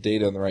 puts all the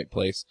data in the right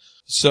place.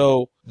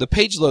 So the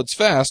page loads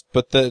fast,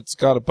 but it's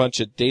got a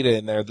bunch of data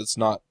in there that's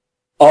not.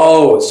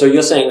 Oh, so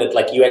you're saying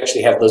that you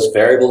actually have those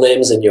variable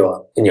names in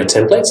your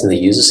templates and the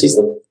user sees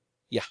them?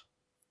 Yeah.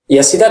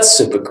 Yeah, see, that's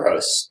super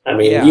gross. I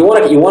mean, you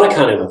want to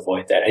kind of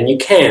avoid that, and you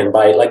can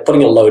by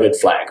putting a loaded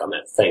flag on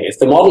that thing. If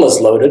the model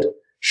is loaded,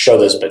 show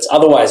those bits.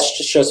 Otherwise,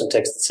 just show some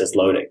text that says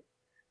loading.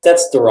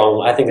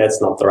 I think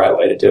that's not the right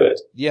way to do it.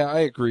 Yeah,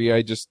 I agree.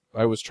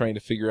 I was trying to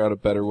figure out a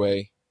better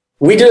way.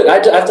 We do it.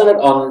 I've done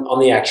it on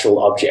the actual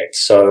object.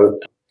 So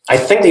I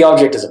think the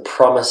object is a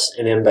promise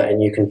in Ember,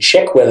 and you can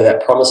check whether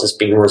that promise has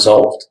been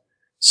resolved.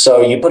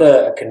 So you put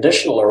a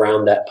conditional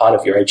around that part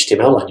of your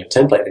HTML on your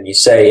template, and you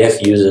say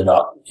if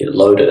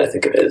user.loaded, I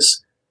think it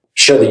is,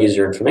 show the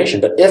user information.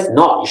 But if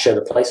not, you show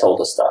the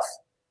placeholder stuff.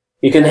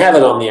 You can have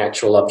it on the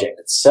actual object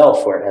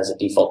itself where it has a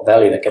default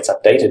value that gets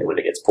updated when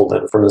it gets pulled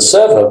in from the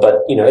server,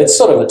 but it's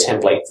sort of a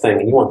template thing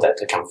and you want that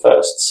to come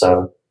first.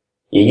 So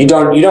you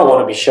don't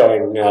want to be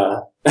showing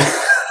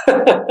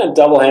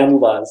double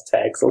handlebars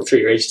tags all through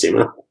your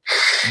HTML.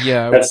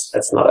 Yeah,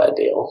 that's not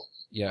ideal.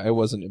 Yeah, I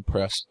wasn't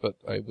impressed, but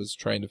I was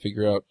trying to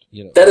figure out,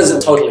 That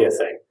isn't totally a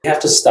thing. You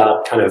have to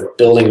start kind of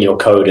building your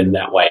code in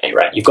that way,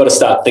 right? You've got to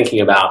start thinking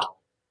about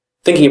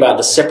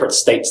the separate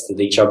states that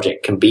each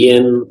object can be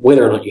in,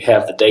 whether or not you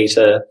have the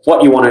data,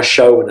 what you want to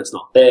show when it's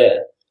not there.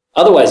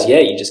 Otherwise, you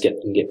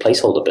can get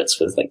placeholder bits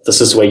with this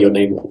is where your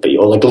name will be,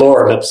 or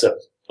lorem ipsum,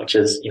 which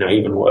is,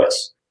 even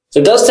worse. So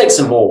it does take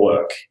some more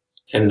work.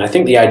 And I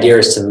think the idea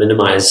is to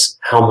minimize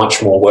how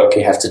much more work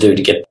you have to do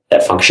to get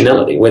that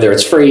functionality, whether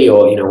it's free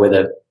or,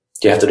 whether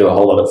you have to do a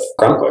whole lot of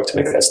grunt work to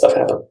make that stuff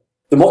happen.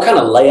 The more kind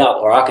of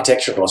layout or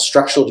architectural or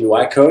structural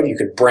UI code you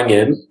can bring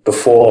in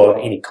before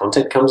any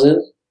content comes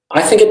in,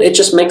 I think it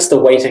just makes the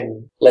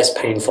waiting less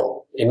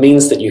painful. It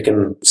means that you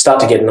can start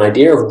to get an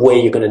idea of where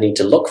you're going to need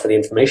to look for the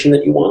information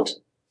that you want.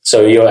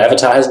 So your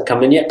avatar hasn't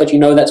come in yet, but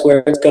that's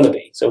where it's going to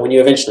be. So when you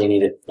eventually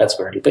need it, that's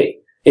where it'll be.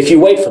 If you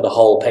wait for the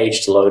whole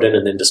page to load in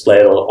and then display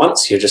it all at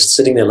once, you're just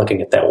sitting there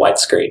looking at that white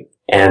screen.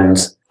 And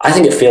I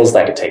think it feels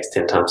like it takes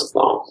 10 times as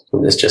long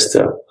when there's just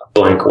a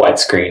blank white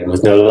screen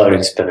with no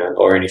loading spinner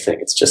or anything.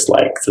 It's just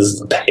this is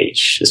the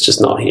page. It's just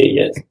not here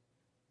yet.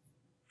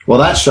 Well,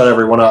 that shut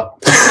everyone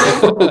up.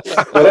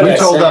 You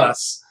told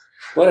us.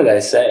 What did I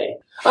say?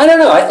 I don't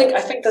know. I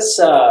think this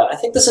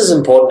is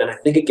important, and I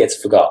think it gets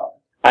forgotten.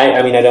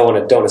 I mean, I don't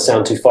want to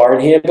sound too far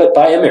in here, but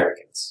by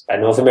Americans, by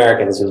North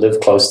Americans who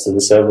live close to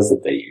the servers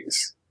that they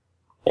use,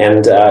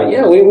 and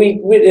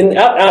we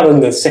out in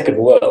the second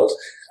world,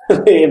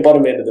 the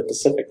bottom end of the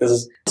Pacific.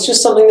 It's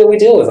just something that we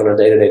deal with on a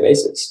day-to-day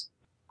basis.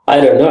 I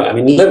don't know. I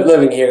mean,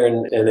 living here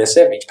in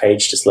SF, each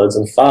page just loads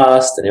in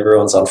fast, and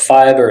everyone's on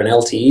fiber, and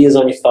LTE is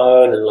on your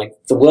phone, and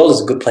the world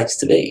is a good place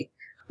to be.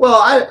 Well,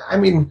 I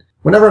mean,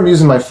 whenever I'm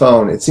using my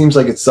phone, it seems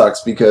like it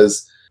sucks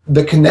because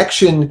the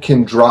connection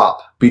can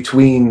drop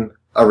between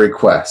a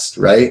request,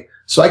 right?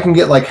 So I can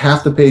get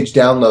half the page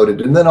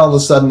downloaded, and then all of a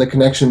sudden the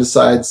connection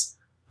decides,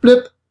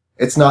 blip,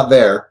 it's not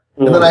there,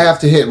 and then I have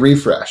to hit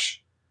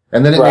refresh,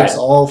 and then it makes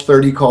all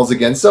 30 calls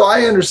again. So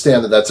I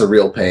understand that that's a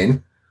real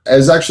pain.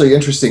 It's actually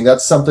interesting.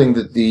 That's something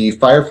that the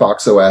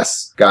Firefox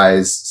OS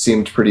guys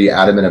seemed pretty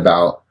adamant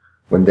about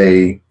when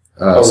they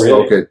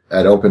spoke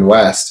at Open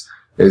West,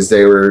 is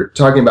they were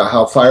talking about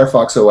how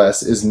Firefox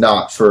OS is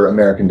not for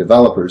American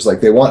developers.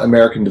 They want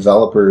American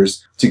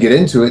developers to get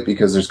into it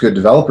because there's good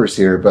developers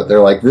here, but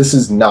they're like, this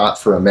is not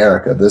for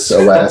America. This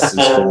OS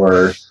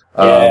is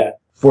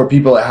for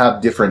people that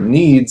have different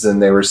needs.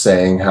 And they were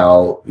saying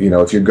how,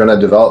 if you're going to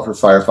develop for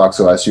Firefox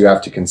OS, you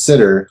have to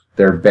consider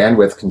their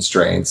bandwidth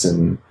constraints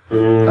and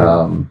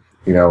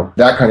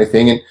that kind of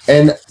thing.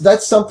 And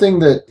that's something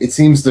that it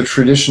seems the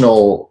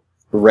traditional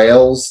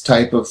Rails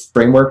type of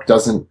framework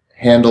doesn't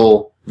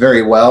handle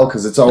very well,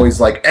 because it's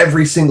always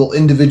every single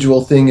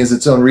individual thing is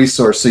its own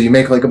resource. So you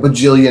make a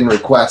bajillion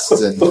requests,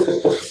 and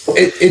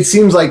it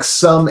seems like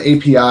some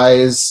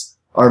APIs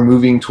are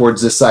moving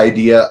towards this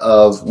idea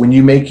of when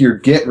you make your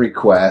GET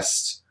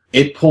request,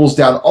 it pulls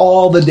down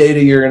all the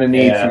data you're going to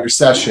need for your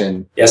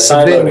session. Yeah,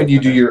 and then when you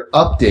do your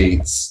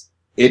updates,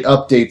 it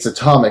updates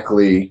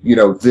atomically,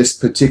 this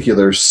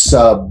particular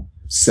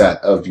subset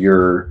of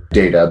your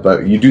data.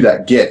 But you do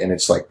that git, and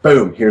it's like,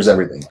 boom, here's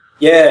everything.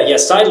 Yeah,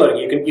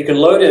 sideloading. You can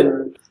load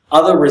in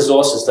other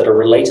resources that are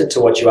related to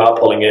what you are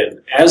pulling in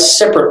as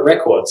separate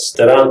records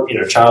that aren't,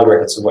 child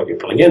records of what you're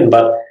pulling in,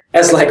 but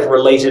as like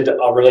related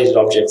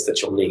objects that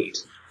you'll need.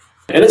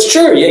 And it's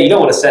true, yeah, you don't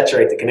want to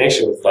saturate the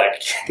connection with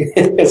like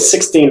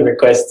 16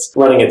 requests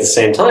running at the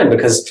same time,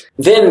 because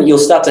then you'll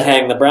start to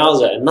hang the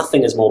browser, and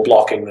nothing is more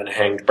blocking than a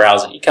hanged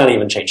browser. You can't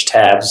even change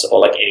tabs or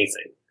like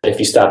anything if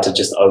you start to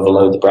just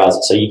overload the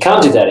browser. So you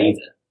can't do that either.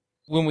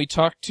 When we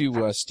talked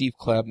to Steve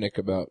Klabnik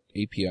about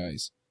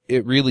APIs,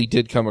 it really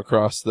did come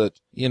across that,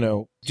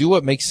 do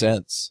what makes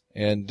sense.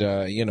 And,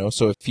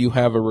 so if you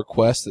have a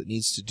request that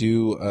needs to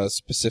do a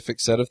specific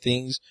set of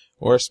things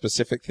or a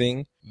specific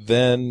thing,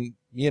 then,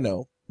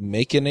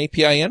 make an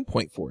API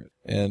endpoint for it.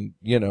 And,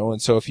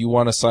 and so if you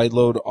want to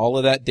sideload all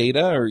of that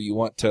data, or you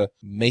want to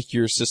make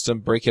your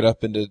system break it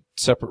up into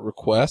separate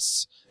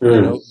requests,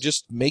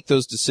 just make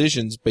those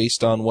decisions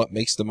based on what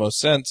makes the most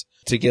sense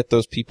to get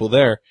those people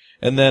there.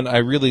 And then I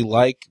really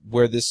like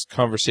where this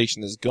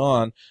conversation has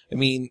gone. I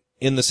mean,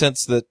 in the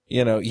sense that,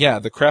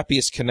 the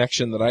crappiest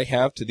connection that I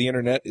have to the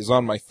internet is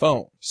on my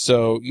phone.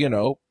 So,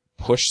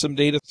 push some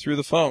data through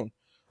the phone.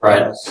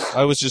 Right.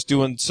 I was just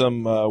doing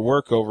some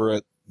work over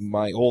at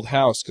my old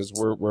house because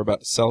we're about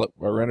to sell it.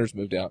 Our renters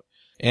moved out.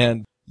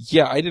 And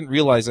yeah, I didn't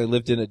realize I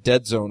lived in a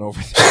dead zone over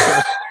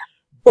there.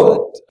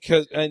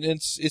 And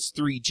it's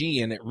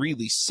 3G, and it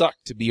really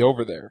sucked to be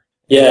over there.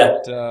 Yeah.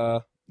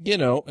 But,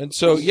 and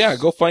so,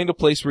 go find a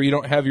place where you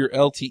don't have your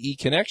LTE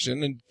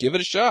connection and give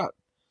it a shot.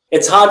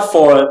 It's hard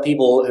for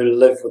people who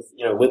live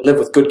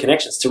with good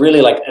connections to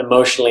really like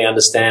emotionally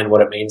understand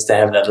what it means to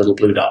have that little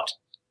blue dot.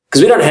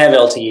 Because we don't have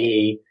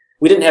LTE.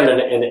 We didn't have it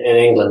in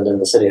England, in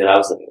the city that I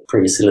was living in.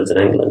 Previously lived in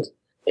England.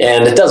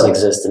 And it doesn't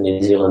exist in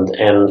New Zealand.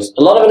 And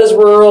a lot of it is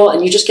rural,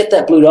 and you just get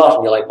that blue dot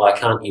and you're like, well, I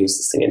can't use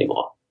this thing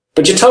anymore.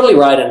 But you're totally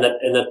right in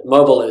that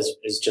mobile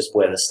is just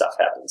where this stuff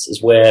happens,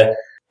 is where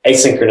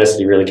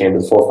asynchronicity really came to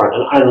the forefront.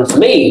 And for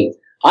me,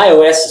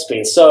 iOS has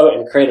been so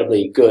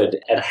incredibly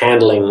good at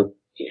handling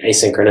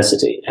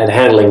asynchronicity and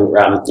handling,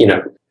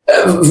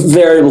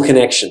 variable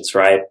connections,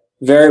 right?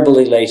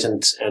 Variably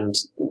latent and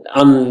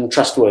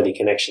untrustworthy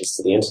connections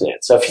to the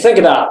internet. So if you think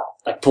about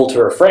like pull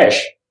to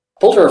refresh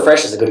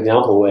is a good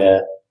example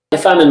where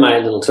if I'm in my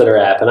little Twitter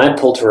app and I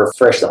pull to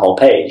refresh the whole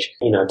page,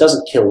 it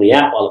doesn't kill the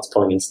app while it's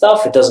pulling in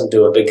stuff. It doesn't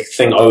do a big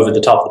thing over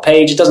the top of the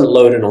page. It doesn't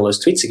load in all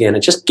those tweets again.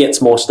 It just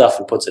gets more stuff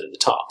and puts it at the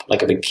top,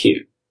 like a big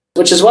queue.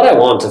 Which is what I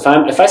want.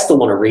 If I still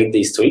want to read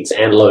these tweets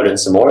and load in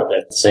some more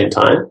at the same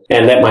time,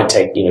 and that might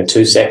take,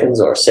 2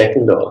 seconds or a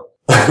second or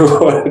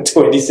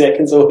 20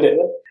 seconds or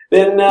whatever,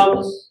 then,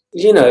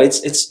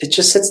 it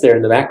just sits there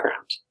in the background.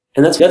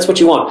 And that's what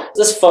you want.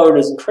 This phone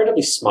is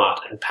incredibly smart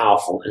and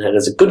powerful, and it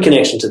has a good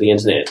connection to the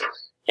internet,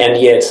 and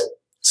yet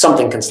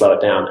something can slow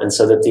it down. And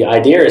so that the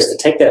idea is to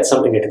take that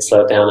something that can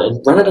slow it down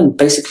and run it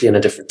basically in a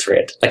different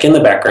thread, like in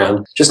the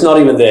background, just not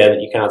even there,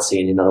 that you can't see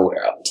and you're not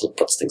aware of until it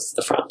puts things to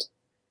the front.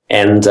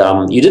 And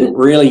you didn't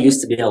really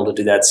used to be able to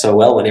do that so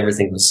well when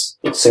everything was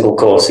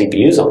single-core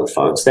CPUs on the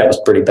phones. That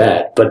was pretty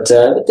bad. But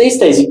these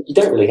days, you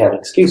don't really have an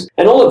excuse.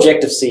 And all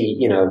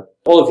Objective-C,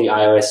 all of the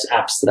iOS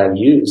apps that I've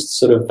used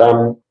sort of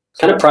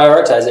kind of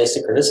prioritize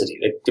asynchronicity.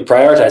 They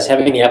prioritize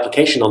having the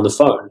application on the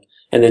phone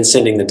and then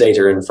sending the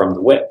data in from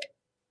the web,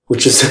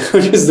 which is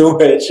the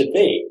way it should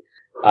be.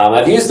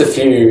 I've used a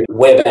few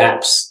web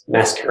apps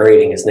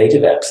masquerading as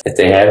native apps that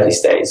they have these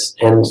days,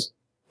 and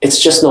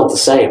it's just not the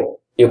same.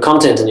 Your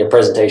content and your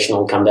presentation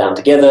all come down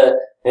together,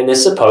 and they're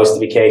supposed to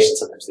be cached,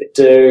 sometimes they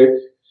do.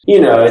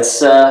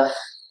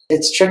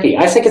 It's tricky.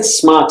 I think it's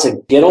smart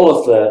to get all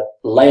of the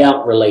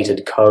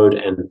layout-related code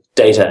and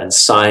data and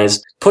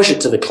size, push it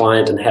to the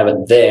client and have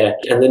it there,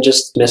 and then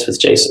just mess with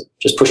JSON.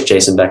 Just push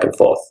JSON back and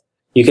forth.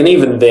 You can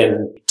even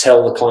then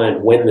tell the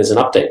client when there's an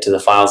update to the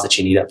files that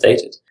you need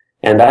updated.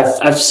 And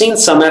I've seen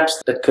some apps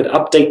that could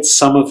update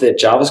some of their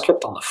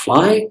JavaScript on the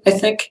fly, I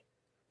think.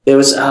 There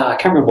was, I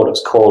can't remember what it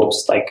was called. It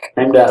was like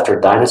named after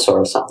a dinosaur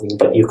or something,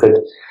 but you could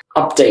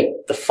update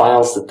the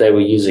files that they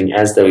were using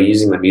as they were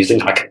using them, using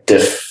like a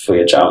diff for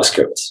your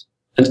JavaScript.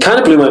 And it kind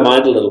of blew my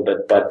mind a little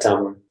bit, but,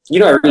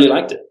 I really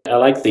liked it. I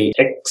like the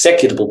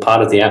executable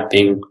part of the app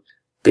being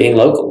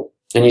local.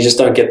 And you just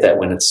don't get that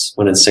when it's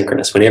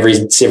synchronous, when every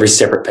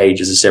separate page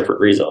is a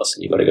separate resource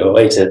and you've got to go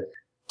away to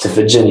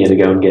Virginia to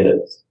go and get it.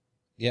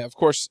 Yeah, of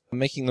course,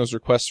 making those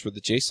requests for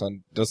the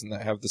JSON, doesn't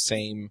that have the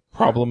same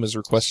problem as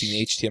requesting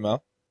the HTML?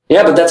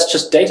 Yeah, but that's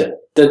just data.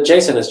 The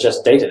JSON is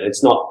just data.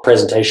 It's not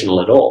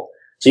presentational at all.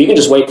 So you can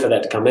just wait for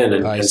that to come in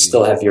and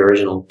still have your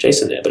original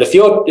JSON there. But if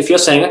you're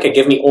saying, okay,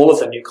 give me all of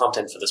the new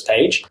content for this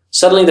page,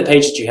 suddenly the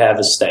page that you have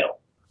is stale.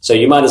 So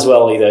you might as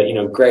well either,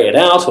 gray it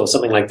out or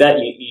something like that.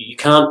 You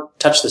can't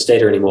touch this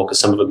data anymore because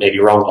some of it may be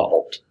wrong or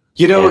old.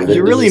 You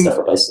really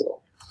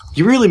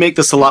You really make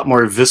this a lot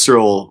more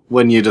visceral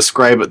when you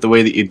describe it the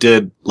way that you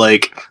did.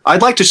 Like,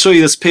 I'd like to show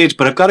you this page,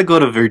 but I've got to go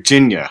to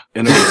Virginia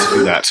in order to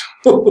do that.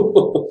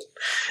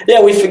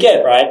 Yeah, we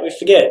forget, right? We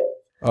forget.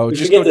 Oh, We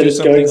just forget go that do it's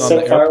something going on so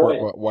the far airport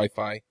away.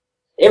 Wi-Fi.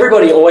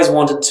 Everybody always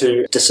wanted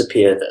to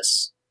disappear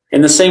this.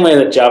 In the same way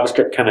that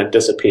JavaScript kind of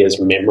disappears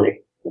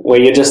memory. Where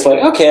you're just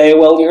like, okay,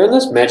 well, you're in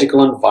this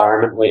magical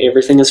environment where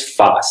everything is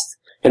fast.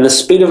 And the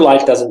speed of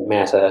light doesn't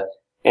matter.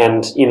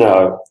 And,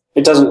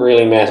 it doesn't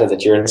really matter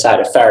that you're inside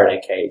a Faraday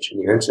cage and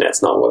your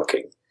internet's not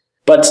working.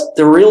 But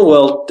the real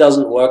world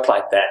doesn't work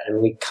like that, and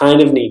we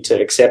kind of need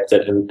to accept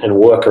it and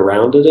work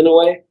around it in a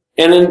way.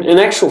 And in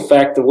actual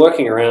fact, the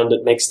working around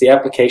it makes the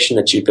application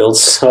that you build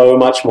so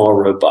much more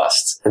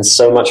robust and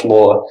so much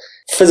more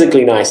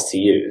physically nice to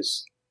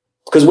use.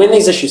 Because when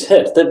these issues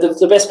hit,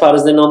 the best part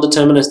is they're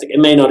non-deterministic. It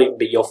may not even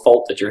be your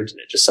fault that your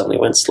internet just suddenly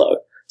went slow.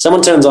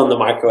 Someone turns on the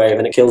microwave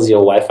and it kills your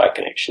Wi-Fi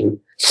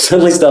connection.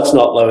 Suddenly stuff's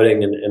not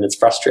loading and it's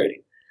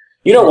frustrating.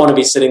 You don't want to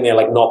be sitting there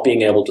like not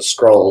being able to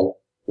scroll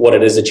what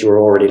it is that you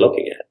were already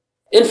looking at.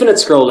 Infinite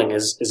scrolling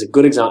is a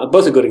good example,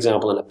 both a good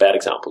example and a bad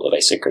example of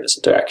asynchronous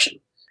interaction.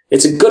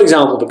 It's a good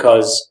example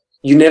because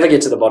you never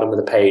get to the bottom of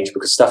the page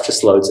because stuff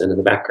just loads in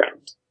the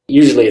background.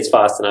 Usually it's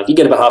fast enough. You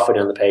get about halfway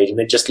down the page and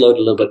they just load a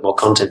little bit more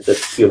content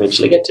that you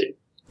eventually get to.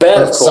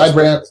 Bad, of course.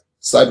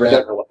 Side rant. I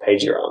don't know what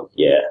page you're on.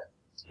 Yeah.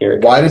 Here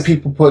it goes. Why do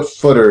people put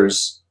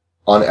footers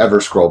on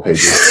Everscroll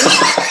pages?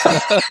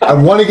 I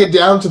want to get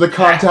down to the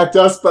contact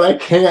us, but I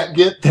can't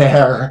get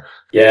there.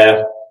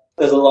 Yeah.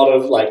 There's a lot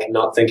of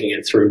not thinking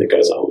it through that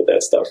goes on with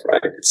that stuff,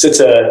 right? It's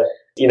a,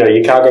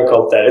 Chicago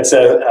called that. It's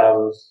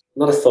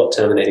not a thought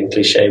terminating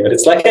cliche, but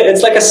it's like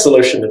a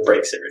solution that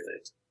breaks everything.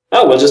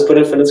 Oh, we'll just put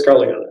infinite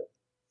scrolling on it.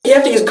 You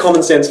have to use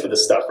common sense for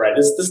this stuff, right?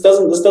 This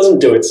doesn't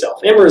do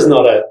itself. Angular is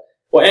not a,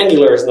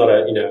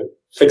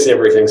 fix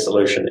everything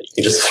solution that you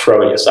can just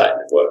throw at your site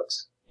and it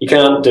works. You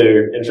can't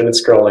do infinite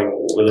scrolling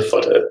with a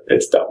footer.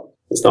 It's dumb.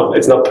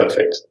 It's not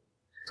perfect.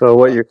 So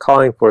what you're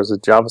calling for is a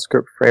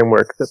JavaScript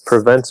framework that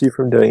prevents you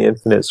from doing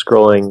infinite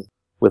scrolling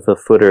with a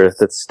footer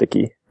that's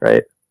sticky,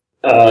 right?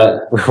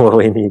 What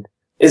we need.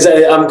 Is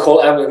that I'm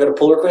going to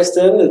pull request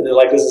in?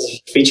 Like this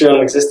is a feature on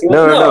an existing one?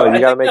 No. You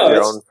got to make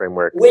your own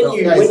framework.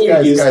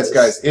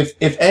 Guys.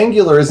 If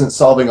Angular isn't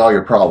solving all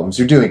your problems,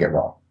 you're doing it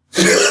wrong.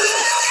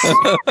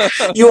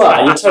 You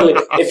are. You totally.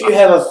 If you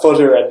have a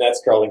footer and that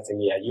scrolling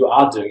thing, yeah, you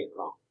are doing it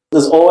wrong.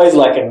 There's always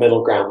a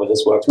middle ground where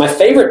this works. My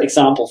favorite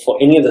example for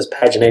any of this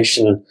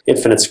pagination,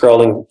 infinite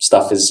scrolling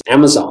stuff is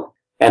Amazon.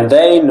 And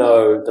they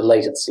know the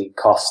latency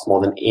costs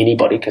more than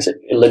anybody because it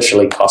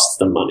literally costs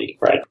them money,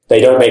 right? They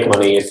don't make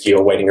money if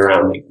you're waiting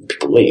around making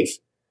people leave.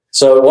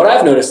 So what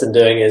I've noticed them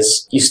doing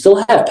is you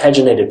still have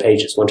paginated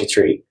pages, 1, 2,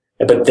 3.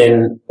 But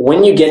then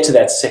when you get to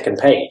that second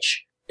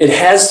page, it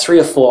has 3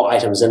 or 4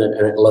 items in it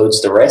and it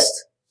loads the rest.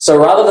 So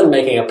rather than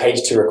making a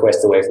page 2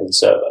 request away from the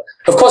server,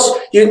 of course,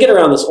 you can get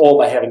around this all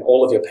by having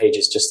all of your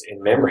pages just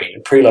in memory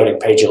and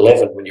preloading page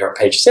 11 when you're at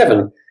page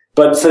 7.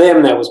 But for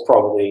them, that was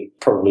probably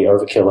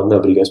overkill and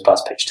nobody goes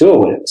past page 2 or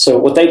whatever. So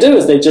what they do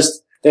is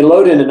they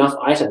load in enough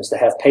items to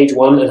have page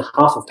 1 and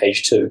half of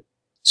page 2.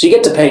 So you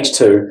get to page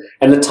 2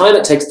 and the time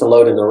it takes to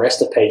load in the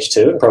rest of page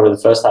 2 and probably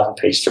the first half of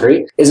page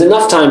 3 is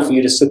enough time for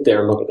you to sit there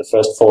and look at the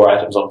first 4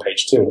 items on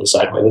page 2 and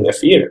decide whether they're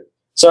for you.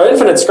 So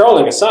infinite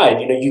scrolling aside,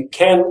 you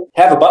can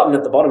have a button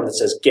at the bottom that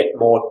says get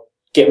more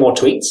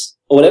tweets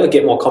or whatever,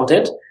 get more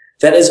content.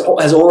 That has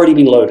already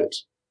been loaded.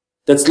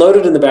 That's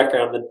loaded in the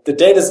background. The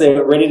data's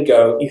there, ready to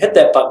go. You hit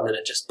that button and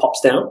it just pops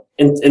down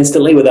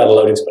instantly without a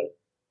loading screen.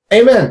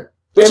 Amen.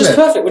 Which is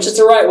perfect, which is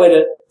the right way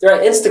to...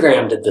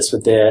 Instagram did this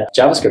with their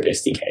JavaScript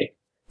SDK.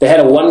 They had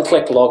a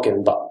one-click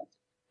login button.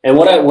 And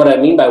what I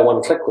mean by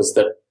one-click was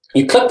that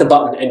you clicked the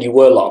button and you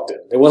were logged in.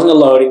 There wasn't a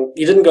loading.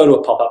 You didn't go to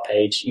a pop-up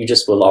page. You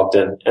just were logged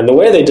in. And the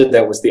way they did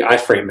that was the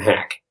iframe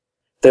hack.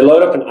 They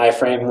load up an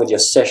iframe with your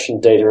session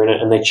data in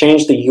it, and they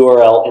change the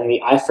URL in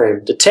the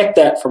iframe, detect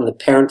that from the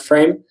parent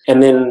frame,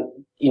 and then,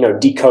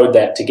 decode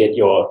that to get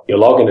your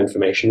login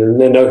information, and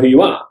then know who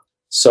you are.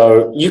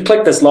 So you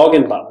click this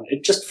login button,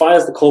 it just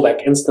fires the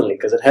callback instantly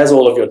because it has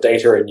all of your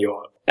data in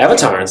your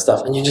avatar and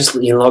stuff, and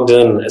you're logged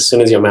in as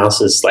soon as your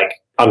mouse is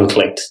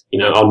unclicked,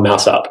 on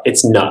mouse up.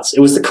 It's nuts. It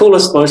was the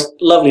coolest, most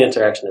lovely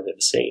interaction I've ever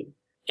seen.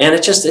 And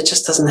it just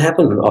doesn't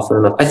happen often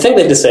enough. I think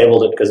they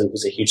disabled it because it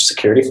was a huge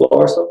security flaw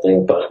or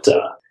something, but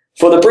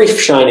for the brief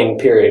shining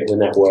period when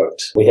that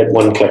worked, we had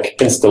one-click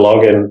insta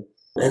login,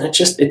 and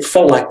it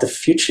felt like the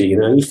future,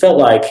 You felt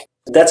like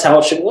that's how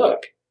it should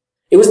work.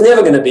 It was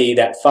never going to be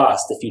that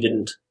fast if you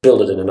didn't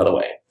build it in another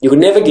way. You could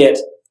never get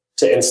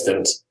to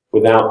instant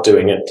without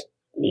doing it,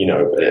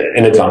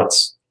 in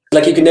advance.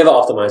 You could never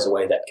optimize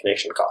away that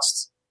connection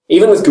costs.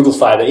 Even with Google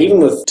Fiber, even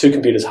with 2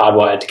 computers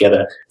hardwired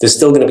together, there's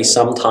still going to be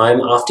some time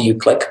after you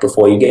click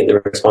before you get the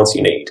response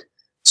you need.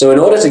 So in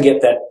order to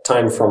get that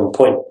time from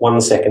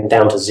 0.1 second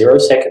down to 0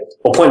 second,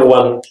 or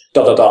 0.1 ...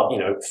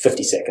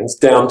 50 seconds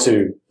down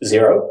to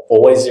 0,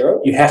 always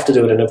 0, you have to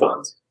do it in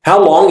advance.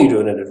 How long you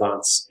do it in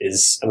advance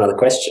is another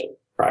question,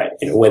 right?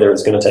 Whether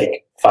it's going to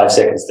take 5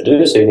 seconds to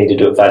do, so you need to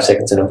do it 5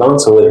 seconds in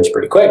advance, or whether it's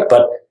pretty quick,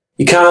 but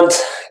You can't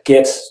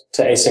get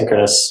to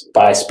asynchronous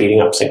by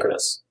speeding up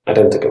synchronous. I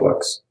don't think it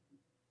works.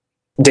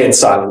 Dead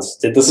silence.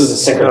 This is a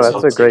synchronous.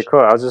 No, that's a great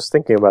quote. I was just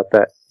thinking about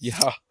that.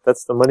 Yeah.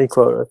 That's the money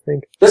quote, I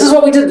think. This is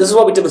what we did. This is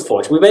what we did with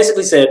Forge. We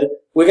basically said,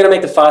 we're going to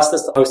make the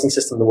fastest hosting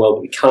system in the world,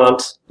 but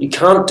you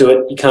can't do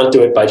it. You can't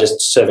do it by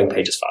just serving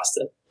pages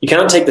faster. You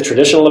can't take the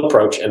traditional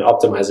approach and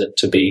optimize it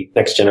to be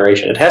next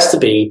generation. It has to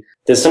be,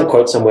 there's some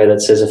quote somewhere that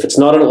says, if it's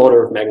not an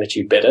order of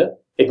magnitude better,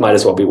 it might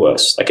as well be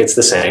worse. Like, it's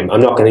the same.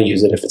 I'm not going to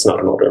use it if it's not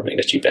an order of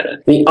magnitude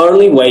better. The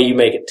only way you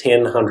make it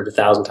 10, 100,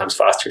 1,000 times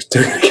faster is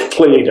doing it a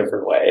completely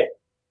different way.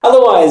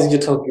 Otherwise, you're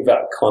talking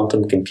about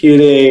quantum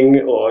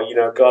computing or,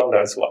 God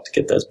knows what to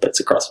get those bits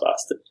across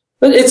faster.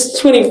 But it's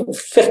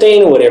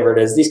 2015 or whatever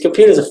it is. These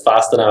computers are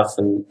fast enough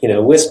and,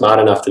 we're smart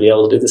enough to be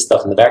able to do this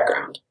stuff in the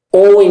background.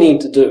 All we need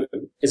to do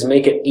is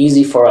make it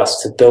easy for us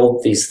to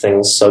build these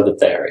things so that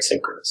they are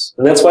asynchronous.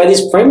 And that's why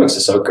these frameworks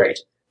are so great,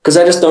 because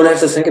I just don't have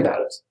to think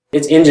about it.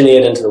 It's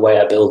engineered into the way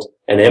I build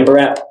an Ember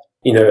app.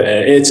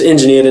 It's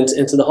engineered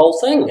into the whole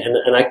thing.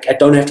 And I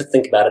don't have to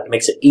think about it. It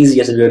makes it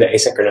easier to do it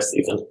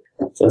asynchronously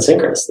than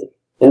synchronously.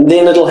 And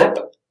then it'll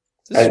happen.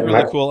 This is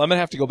really cool. I'm going to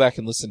have to go back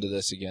and listen to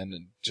this again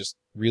and just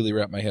really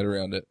wrap my head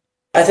around it.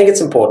 I think it's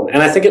important.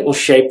 And I think it will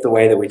shape the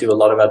way that we do a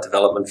lot of our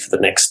development for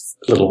the next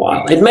little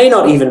while. It may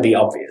not even be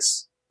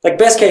obvious. Like,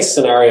 best case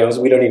scenarios,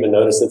 we don't even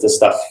notice that this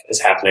stuff is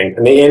happening.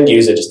 And the end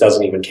user just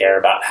doesn't even care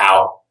about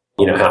how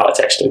it's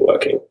actually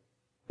working.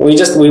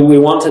 We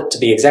want it to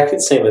be exactly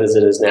the same as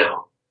it is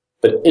now,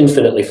 but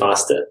infinitely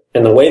faster.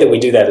 And the way that we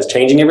do that is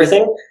changing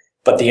everything,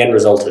 but the end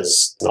result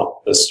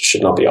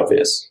should not be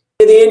obvious.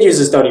 The end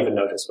users don't even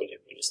notice when your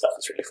stuff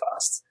is really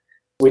fast.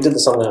 We did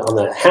this on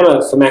the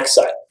Hammer for Mac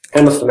site,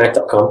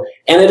 hammerformac.com,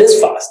 and it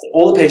is fast.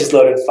 All the pages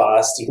loaded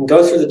fast. You can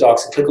go through the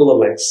docs and click all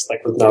the links,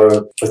 like with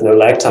no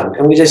lag time.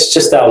 And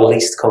just our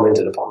least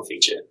commented upon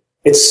feature.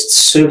 It's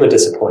super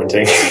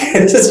disappointing.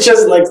 It's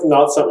just like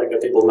not something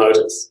that people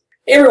notice.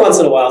 Every once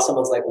in a while,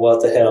 someone's like,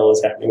 what the hell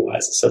is happening? Why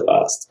is it so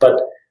fast?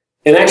 But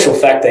in actual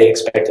fact, they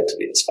expect it to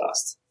be this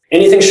fast.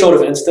 Anything short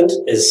of instant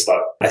is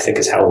slow, I think,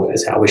 is how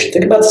we should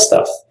think about this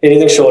stuff.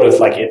 Anything short of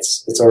like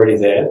it's already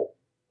there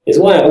is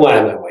why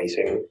am I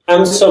waiting?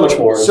 I'm so much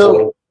more important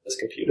than this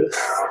computer.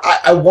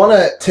 I want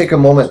to take a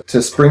moment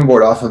to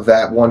springboard off of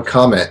that one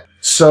comment.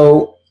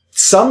 So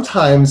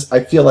sometimes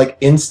I feel like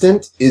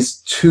instant is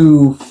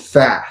too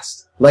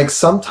fast. Like,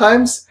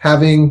 sometimes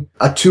having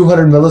a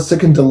 200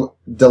 millisecond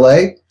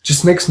delay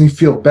just makes me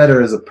feel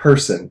better as a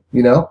person,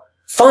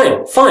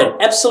 Fine,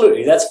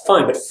 absolutely, that's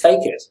fine, but fake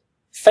it.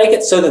 Fake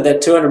it so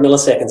that 200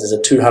 milliseconds is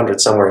a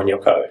 200 somewhere in your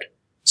code,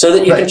 so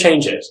that you can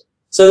change it,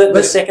 so that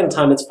the second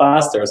time it's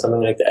faster or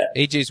something like that.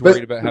 AJ's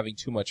worried about having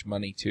too much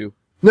money, too.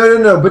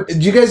 No, but do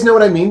you guys know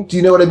what I mean? Do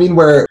you know what I mean?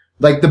 Where,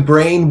 like, the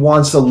brain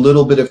wants a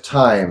little bit of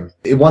time.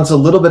 It wants a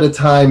little bit of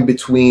time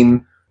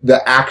between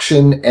the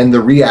action and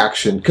the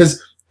reaction.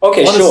 Because,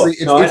 honestly,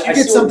 if you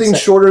get something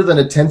shorter than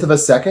 1/10 of a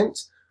second,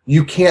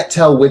 you can't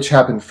tell which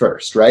happened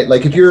first, right?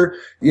 Like, if you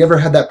ever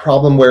had that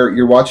problem where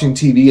you're watching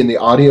TV and the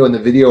audio and the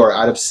video are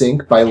out of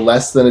sync by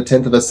less than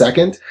 1/10 of a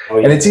second,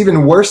 and it's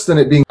even worse than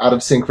it being out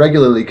of sync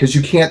regularly because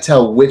you can't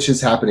tell which is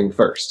happening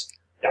first.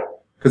 Yeah.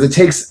 Because it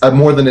takes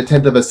more than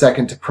 1/10 of a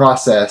second to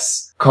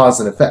process cause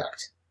and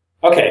effect.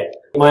 Okay.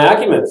 My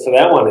argument for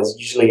that one is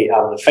usually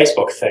the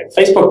Facebook thing.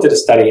 Facebook did a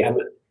study, and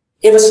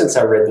ever since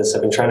I read this,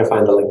 I've been trying to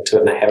find the link to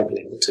it, and I haven't been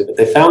able to, but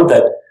they found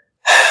that,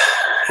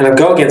 and I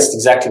go against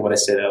exactly what I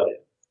said earlier,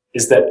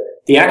 is that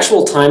the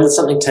actual time that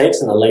something takes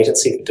and the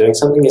latency for doing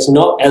something is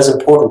not as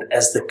important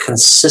as the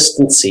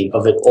consistency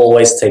of it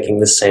always taking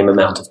the same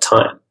amount of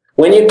time.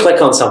 When you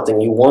click on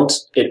something, you want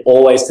it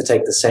always to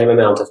take the same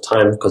amount of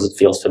time because it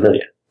feels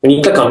familiar. When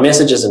you click on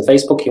messages in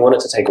Facebook, you want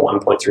it to take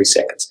 1.3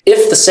 seconds.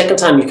 If the second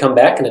time you come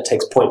back and it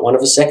takes 0.1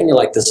 of a second, you're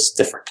like, this is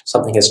different.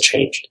 Something has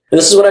changed. And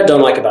this is what I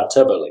don't like about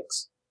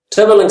turbolinks.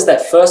 Turbolinks,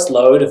 that first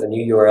load of a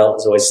new URL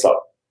is always slow.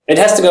 It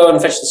has to go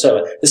and fetch the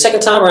server. The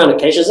second time around, it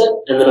caches it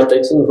and then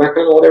updates in the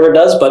background or whatever it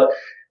does, but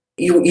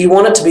you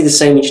want it to be the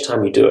same each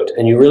time you do it,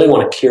 and you really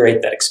want to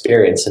curate that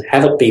experience and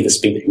have it be the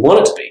speed that you want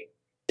it to be.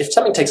 If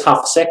something takes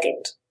half a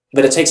second,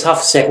 but it takes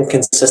half a second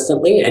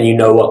consistently and you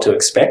know what to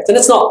expect, then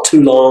it's not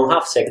too long.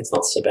 Half a second's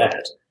not so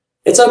bad.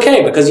 It's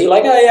okay because you're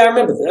like, oh yeah, I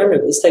remember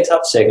this takes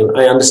half a second.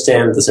 I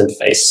understand this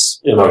interface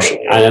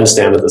emotionally. I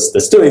understand that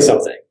this doing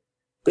something.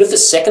 But if the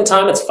second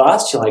time it's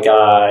fast, you're like,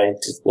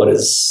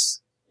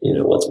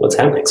 what's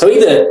happening? So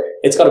either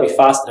it's got to be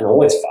fast and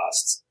always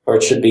fast, or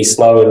it should be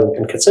slow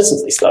and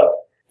consistently slow.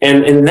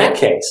 And in that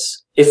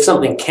case, if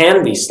something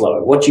can be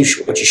slow, what you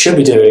should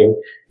be doing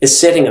is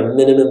setting a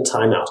minimum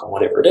timeout on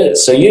whatever it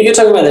is. So you're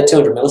talking about that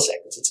 200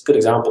 milliseconds. It's a good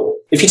example.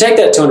 If you take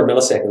that 200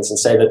 milliseconds and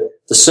say that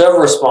the server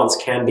response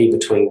can be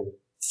between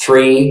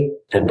 3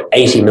 and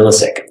 80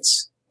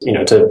 milliseconds,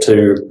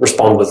 to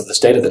respond with the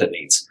data that it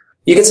needs,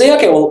 you can say,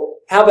 okay, well,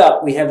 how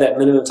about we have that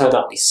minimum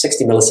timeout be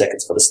 60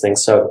 milliseconds for this thing?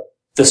 So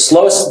the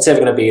slowest it's ever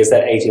going to be is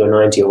that 80 or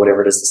 90 or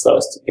whatever it is, the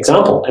slowest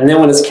example. And then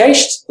when it's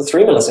cached, the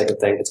 3 millisecond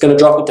thing, it's going to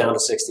drop it down to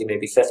 60,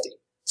 maybe 50.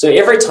 So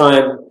every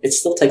time, it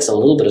still takes a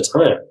little bit of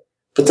time.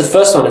 But the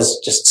first one is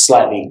just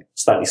slightly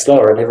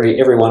slower, and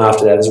every one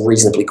after that is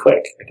reasonably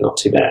quick, like not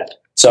too bad.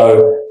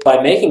 So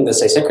by making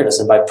this asynchronous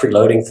and by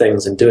preloading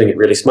things and doing it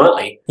really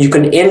smartly, you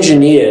can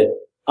engineer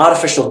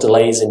artificial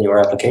delays in your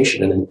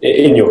application and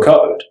in your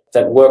code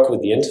that work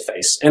with the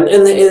interface, and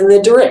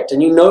they're direct,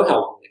 and you know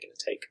how long they're going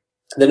to take.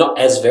 They're not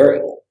as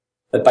variable,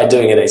 but by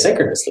doing it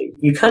asynchronously,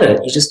 you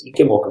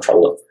get more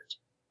control over it.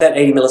 That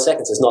 80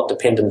 milliseconds is not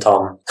dependent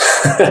on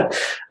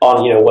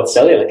on what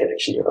cellular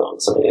connection you're on,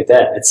 something like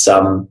that.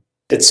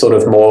 It's sort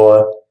of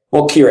more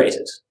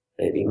curated,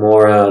 maybe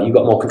more. You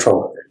got more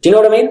control over it. Do you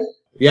know what I mean?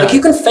 Yeah, like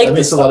you can fake that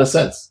makes a lot of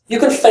sense. You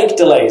can fake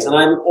delays, and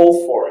I'm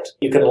all for it.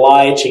 You can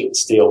lie, cheat, and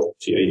steal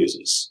to your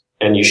users,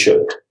 and you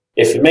should.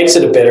 If it makes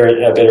it a better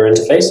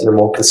interface and a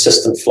more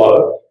consistent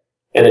flow,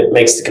 and it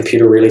makes the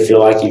computer really feel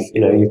like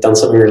you've done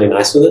something really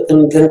nice with it,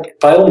 then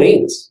by all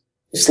means,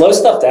 slow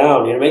stuff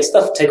down. Make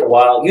stuff take a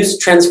while. Use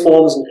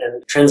transforms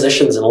and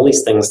transitions and all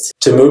these things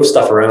to move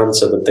stuff around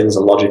so that things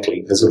are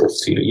logically visible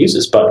to your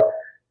users. But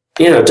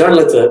don't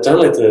let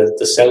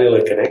the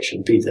cellular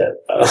connection be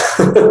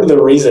the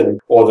reason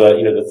or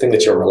the thing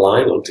that you're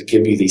relying on to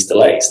give you these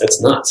delays.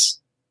 That's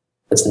nuts.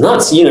 That's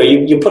nuts.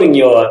 You're putting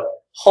your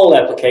whole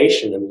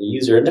application and the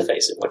user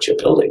interface of what you're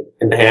building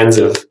in the hands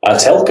of a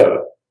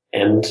telco,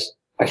 and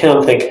I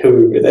can't think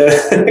who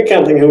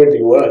would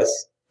be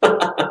worse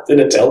than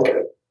a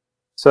telco.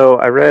 So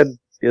I read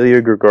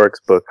Ilya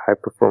Grigoryk's book, High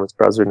Performance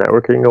Browser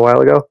Networking, a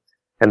while ago.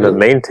 And the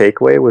main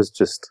takeaway was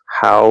just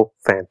how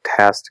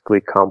fantastically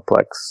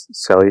complex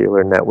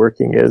cellular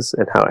networking is,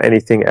 and how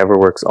anything ever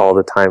works all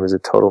the time is a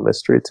total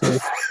mystery to me.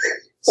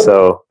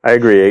 So I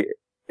agree.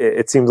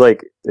 It seems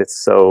like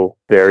it's so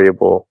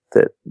variable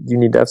that you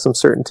need to have some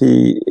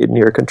certainty in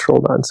your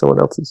control, not in someone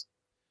else's.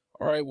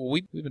 All right, well,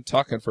 we've been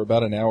talking for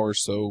about an hour,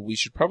 so we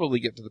should probably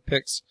get to the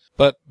picks.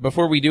 But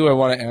before we do, I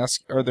want to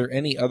ask, are there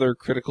any other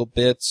critical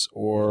bits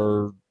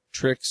or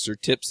tricks or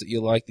tips that you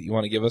like that you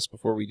want to give us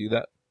before we do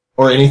that?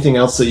 Or anything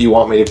else that you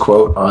want me to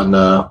quote on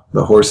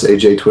the Horse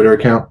AJ Twitter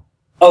account?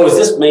 Oh, is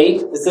this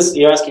me?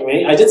 You're asking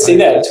me? I did see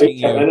that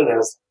tweet come in,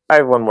 and I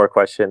have one more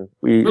question.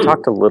 We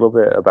talked a little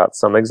bit about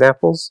some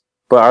examples,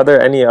 but are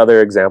there any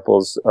other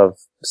examples of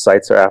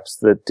sites or apps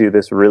that do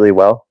this really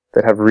well,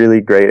 that have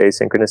really great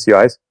asynchronous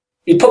UIs?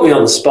 You put me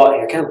on the spot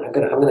here. I'm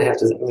gonna have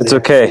to. It's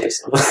okay.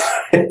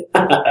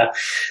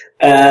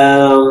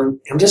 I'm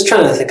just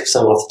trying to think of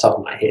some off the top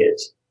of my head.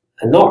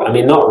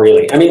 Not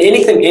really. I mean,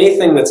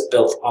 anything that's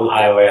built on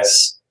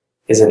iOS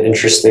is an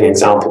interesting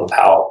example of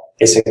how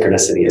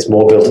asynchronicity is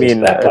more built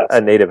into that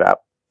platform. A native app.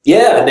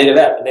 Yeah, a native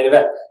app. Native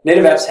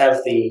apps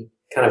have the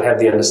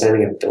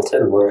understanding of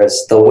built-in,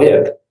 whereas the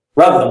web,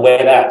 rather than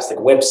web apps, like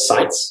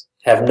websites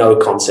have no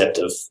concept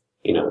of,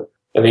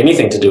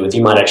 anything to do with,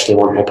 you might actually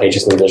want more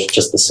pages than there's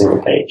just a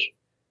single page.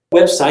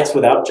 Websites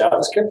without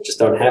JavaScript just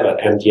don't have it,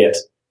 and yet,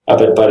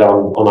 but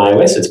on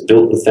iOS, it's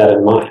built with that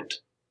in mind.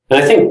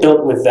 And I think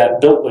built with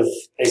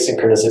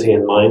asynchronicity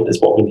in mind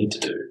is what we need to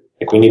do.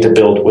 Like, we need to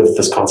build with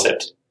this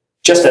concept,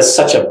 just as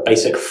such a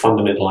basic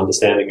fundamental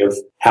understanding of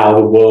how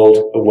the world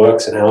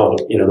works and how,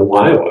 the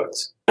wire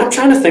works. I'm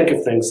trying to think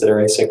of things that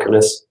are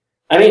asynchronous.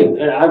 I mean,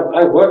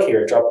 I work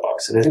here at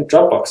Dropbox, and I think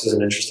Dropbox is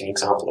an interesting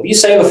example. If you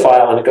save a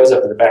file and it goes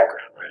up in the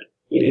background, right?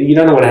 You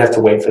don't want to have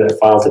to wait for that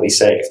file to be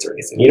saved or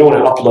anything. You don't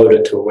want to upload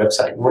it to a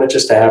website. You want it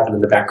just to happen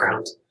in the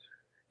background.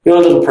 You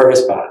want a little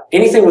progress bar.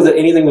 Anything with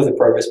a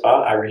progress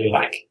bar, I really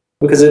like.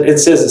 Because it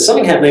says there's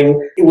something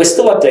happening, we're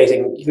still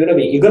updating,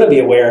 you're gonna be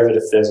aware of it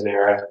if there's an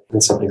error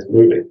and something's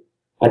moving.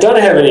 I don't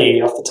have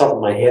any off the top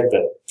of my head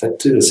that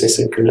do this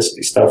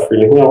asynchronicity stuff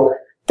really well,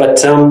 but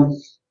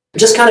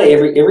just kind of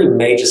every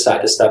major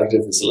site is starting to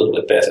do this a little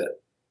bit better.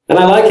 And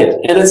I like it,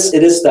 and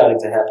it is starting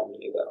to happen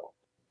really well.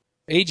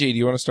 AJ, do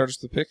you want to start us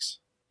the picks?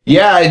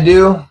 Yeah, I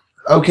do.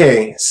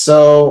 Okay,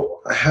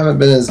 so I haven't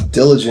been as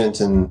diligent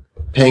in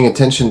paying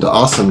attention to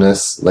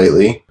awesomeness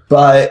lately,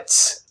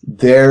 but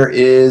there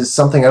is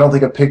something I don't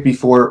think I've picked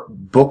before,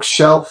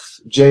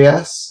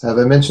 Bookshelf.js. Have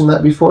I mentioned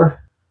that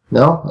before?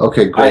 No?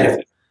 Okay,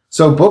 great.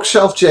 So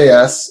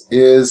Bookshelf.js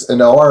is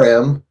an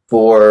ORM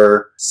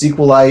for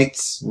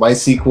SQLite,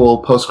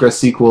 MySQL,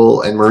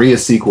 PostgreSQL, and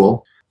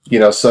MariaSQL.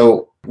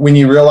 So when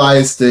you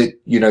realize that,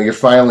 you're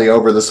finally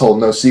over this whole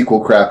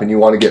NoSQL crap and you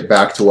want to get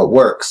back to what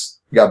works,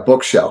 you got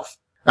Bookshelf.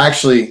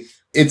 Actually,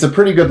 it's a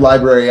pretty good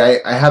library.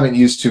 I haven't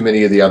used too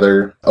many of the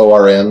other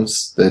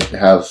ORMs that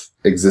have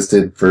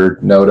existed for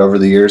Node over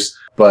the years,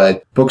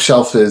 but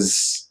Bookshelf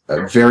is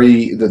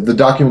the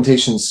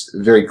documentation's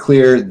very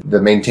clear.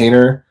 The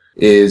maintainer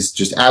is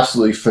just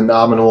absolutely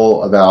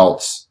phenomenal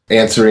about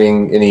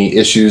answering any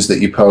issues that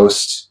you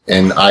post,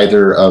 and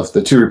either of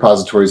the two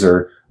repositories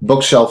are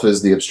Bookshelf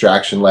is the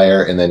abstraction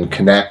layer, and then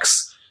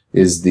Connects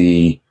is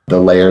the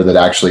layer that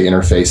actually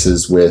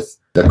interfaces with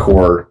the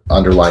core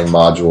underlying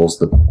modules,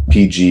 the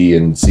PG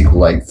and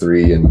SQLite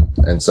 3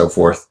 and so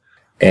forth.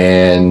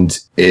 And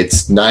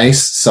it's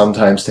nice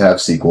sometimes to have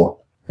SQL.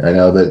 I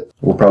know that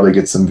we'll probably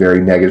get some very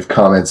negative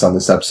comments on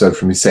this episode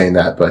from me saying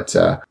that, but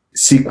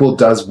SQL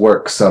does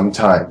work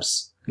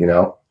sometimes,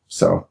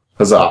 so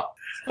huzzah.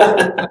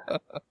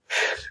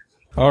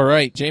 All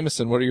right,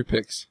 Jameson, what are your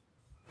picks?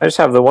 I just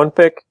have the one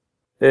pick.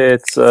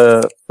 It's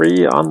a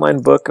free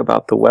online book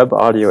about the web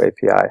audio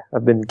API.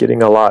 I've been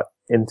getting a lot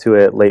into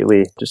it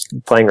lately, just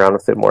playing around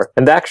with it more.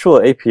 And the actual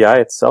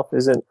API itself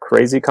isn't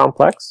crazy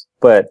complex,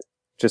 but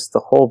just the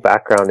whole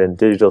background in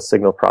digital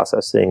signal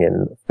processing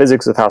and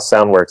physics of how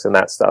sound works and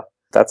that stuff,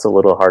 that's a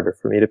little harder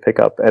for me to pick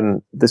up.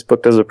 And this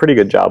book does a pretty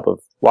good job of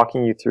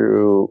walking you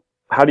through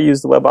how to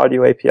use the web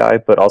audio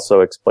API, but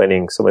also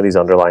explaining some of these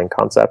underlying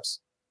concepts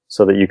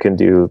so that you can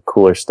do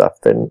cooler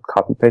stuff than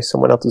copy paste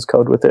someone else's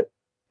code with it.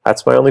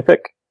 That's my only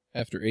pick.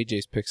 After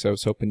AJ's picks, I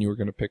was hoping you were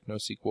going to pick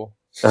NoSQL.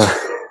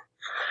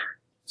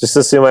 Just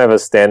assume I have a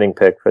standing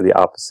pick for the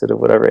opposite of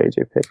whatever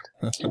AJ picked.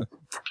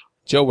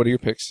 Joe, what are your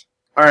picks?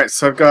 All right,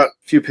 so I've got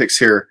a few picks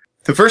here.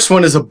 The first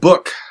one is a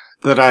book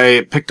that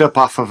I picked up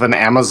off of an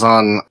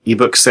Amazon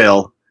ebook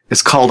sale.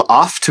 It's called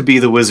Off to Be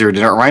the Wizard,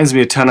 and it reminds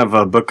me a ton of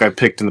a book I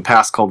picked in the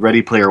past called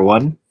Ready Player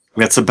One.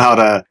 It's about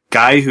a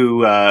guy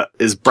who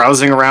is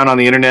browsing around on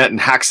the internet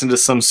and hacks into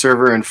some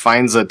server and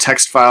finds a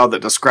text file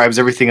that describes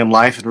everything in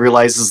life and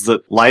realizes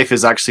that life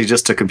is actually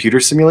just a computer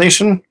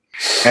simulation.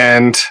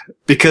 And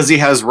because he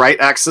has write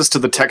access to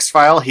the text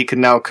file, he can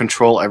now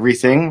control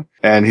everything.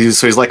 And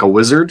he's like a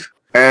wizard.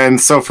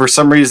 And so for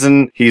some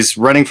reason, he's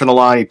running from the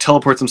law. He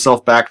teleports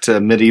himself back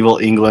to medieval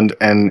England.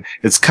 And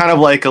it's kind of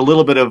like a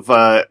little bit of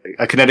a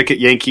Connecticut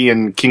Yankee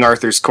in King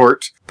Arthur's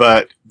court,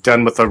 but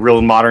done with a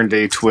real modern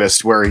day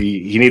twist where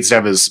he needs to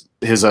have his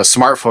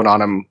smartphone on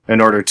him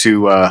in order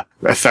to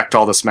affect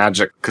all this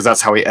magic, because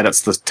that's how he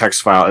edits the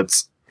text file.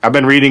 I've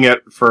been reading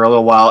it for a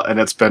little while, and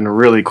it's been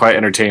really quite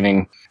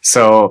entertaining.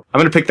 So I'm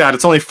going to pick that.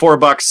 It's only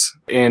 $4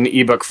 in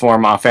ebook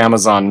form off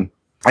Amazon.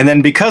 And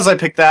then because I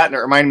picked that, and it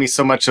reminded me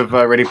so much of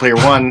Ready Player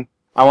One,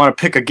 I want to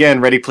pick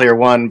again Ready Player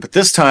One, but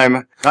this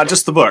time, not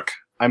just the book.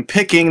 I'm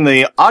picking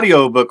the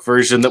audiobook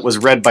version that was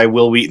read by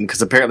Will Wheaton,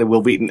 because apparently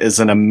Will Wheaton is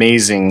an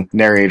amazing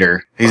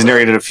narrator. He's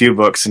narrated a few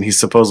books, and he's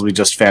supposedly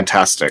just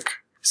fantastic.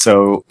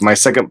 So my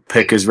second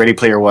pick is Ready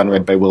Player One,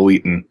 read by Will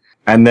Wheaton.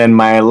 And then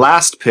my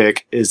last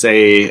pick is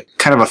a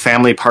kind of a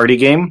family party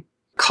game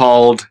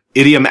called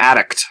Idiom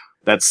Addict.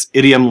 That's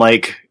idiom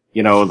like,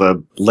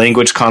 the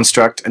language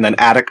construct, and then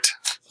addict,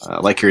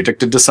 like you're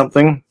addicted to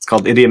something. It's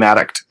called Idiom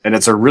Addict. And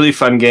it's a really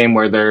fun game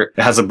where it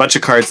has a bunch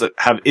of cards that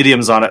have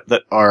idioms on it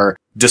that are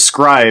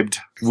described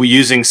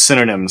using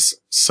synonyms.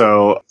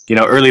 So,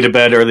 early to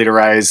bed, early to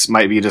rise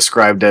might be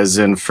described as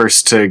in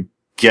first to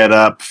get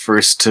up,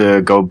 first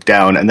to go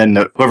down. And then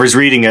whoever's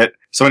reading it,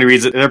 somebody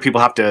reads it, other people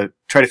have to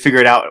try to figure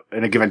it out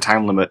in a given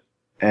time limit.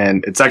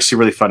 And it's actually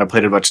really fun. I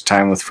played it a bunch of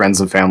time with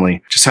friends and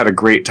family. Just had a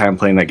great time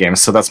playing that game.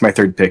 So that's my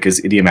third pick,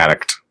 is Idiom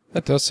Addict.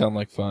 That does sound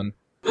like fun.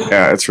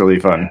 Yeah, it's really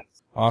fun.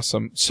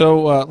 Awesome. So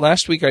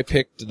last week I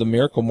picked The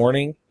Miracle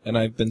Morning, and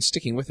I've been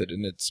sticking with it,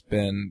 and it's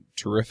been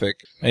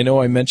terrific. I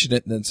know I mentioned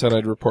it and then said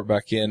I'd report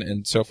back in,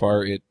 and so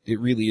far it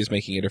really is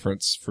making a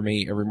difference for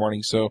me every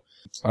morning. So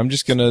I'm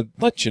just going to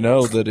let you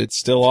know that it's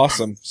still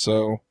awesome.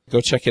 So go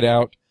check it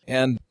out.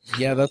 And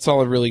yeah, that's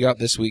all I've really got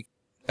this week.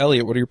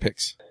 Elliott, what are your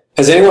picks?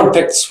 Has anyone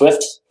picked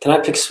Swift? Can I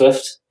pick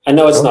Swift? I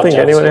know it's not JavaScript.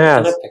 Anyone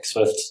has. Can I pick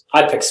Swift?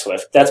 I pick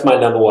Swift. That's my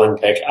number one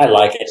pick. I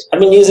like it. I've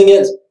been using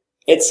it.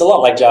 It's a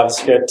lot like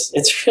JavaScript.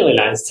 It's really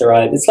nice to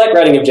write. It's like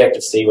writing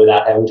Objective-C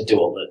without having to do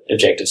all the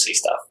Objective-C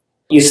stuff.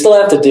 You still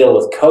have to deal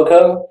with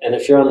Cocoa, and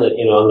if you're on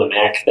the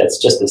Mac, that's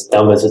just as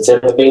dumb as it's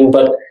ever been.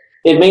 But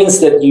it means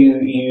that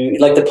you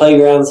like the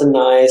playgrounds are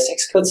nice.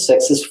 Xcode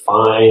 6 is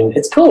fine.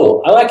 It's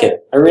cool. I like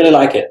it. I really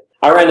like it.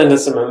 I ran into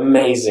some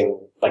amazing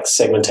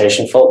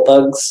segmentation fault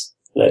bugs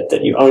that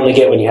you only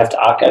get when you have to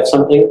archive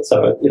something.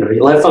 So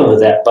you'll have fun with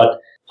that. But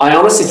I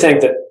honestly think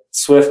that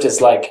Swift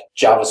is like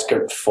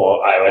JavaScript for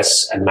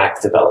iOS and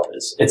Mac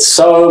developers. It's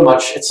so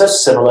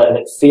similar, and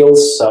it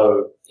feels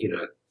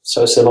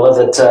so similar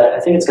that I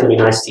think it's going to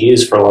be nice to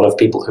use for a lot of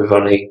people who've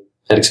only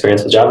had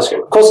experience with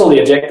JavaScript. Of course, all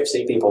the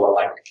Objective-C people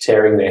are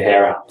tearing their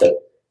hair out that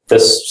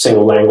this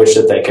single language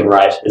that they can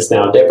write is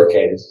now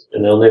deprecated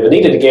and they'll never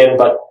need it again.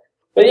 But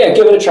yeah,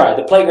 give it a try.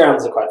 The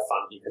playgrounds are quite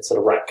fun. You can sort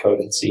of write code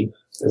and see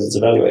as it's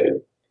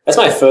evaluated. That's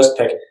my first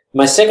pick.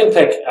 My second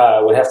pick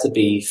would have to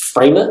be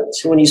Framer.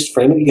 Does anyone use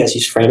Framer? You guys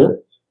use Framer?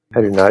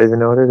 I do not even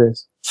know what it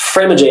is.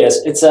 Framer.js.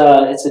 It's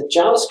a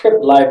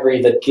JavaScript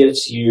library that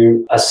gives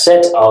you a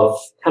set of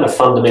kind of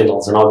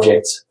fundamentals and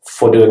objects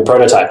for doing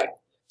prototyping.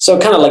 So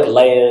kind of like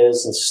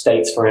layers and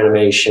states for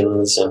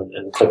animations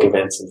and click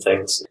events and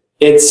things.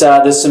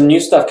 There's some new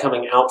stuff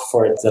coming out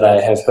for it that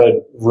I have heard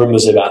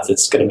rumors about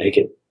that's going to make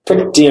it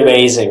pretty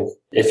amazing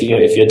if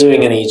you're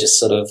doing any just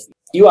sort of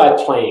UI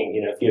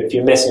playing, if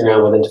you're messing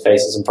around with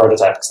interfaces and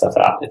prototyping stuff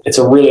out. It's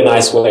a really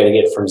nice way to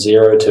get from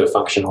zero to a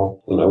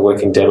functional,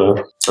 working demo.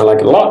 I like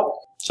it a lot.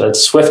 So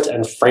it's Swift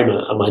and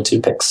Framer are my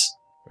two picks.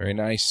 Very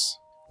nice.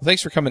 Well,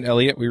 thanks for coming,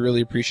 Elliott. We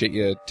really appreciate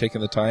you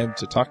taking the time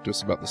to talk to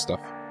us about this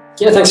stuff.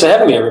 Yeah, thanks for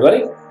having me,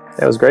 everybody.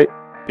 That was great.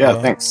 Yeah,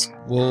 thanks.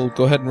 We'll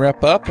go ahead and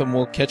wrap up, and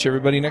we'll catch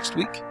everybody next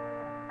week.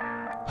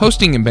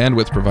 Hosting and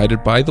bandwidth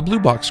provided by the Blue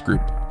Box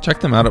Group.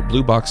 Check them out at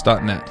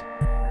bluebox.net.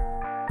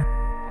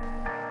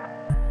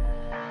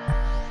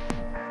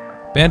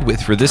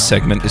 Bandwidth for this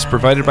segment is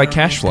provided by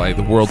CacheFly,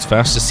 the world's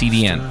fastest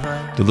CDN.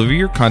 Deliver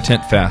your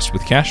content fast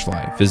with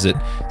CacheFly. Visit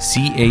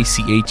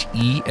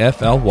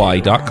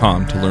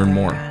CACHEFLY.com to learn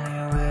more.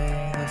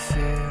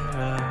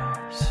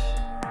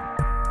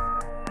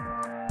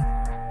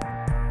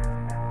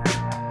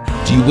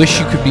 Do you wish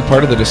you could be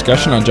part of the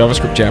discussion on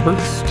JavaScript Jabber?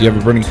 Do you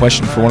have a burning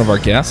question for one of our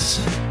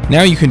guests?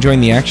 Now you can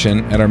join the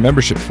action at our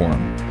membership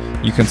forum.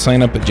 You can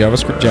sign up at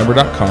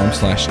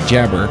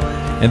javascriptjabber.com/jabber,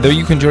 and there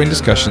you can join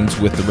discussions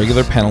with the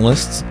regular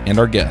panelists and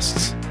our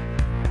guests.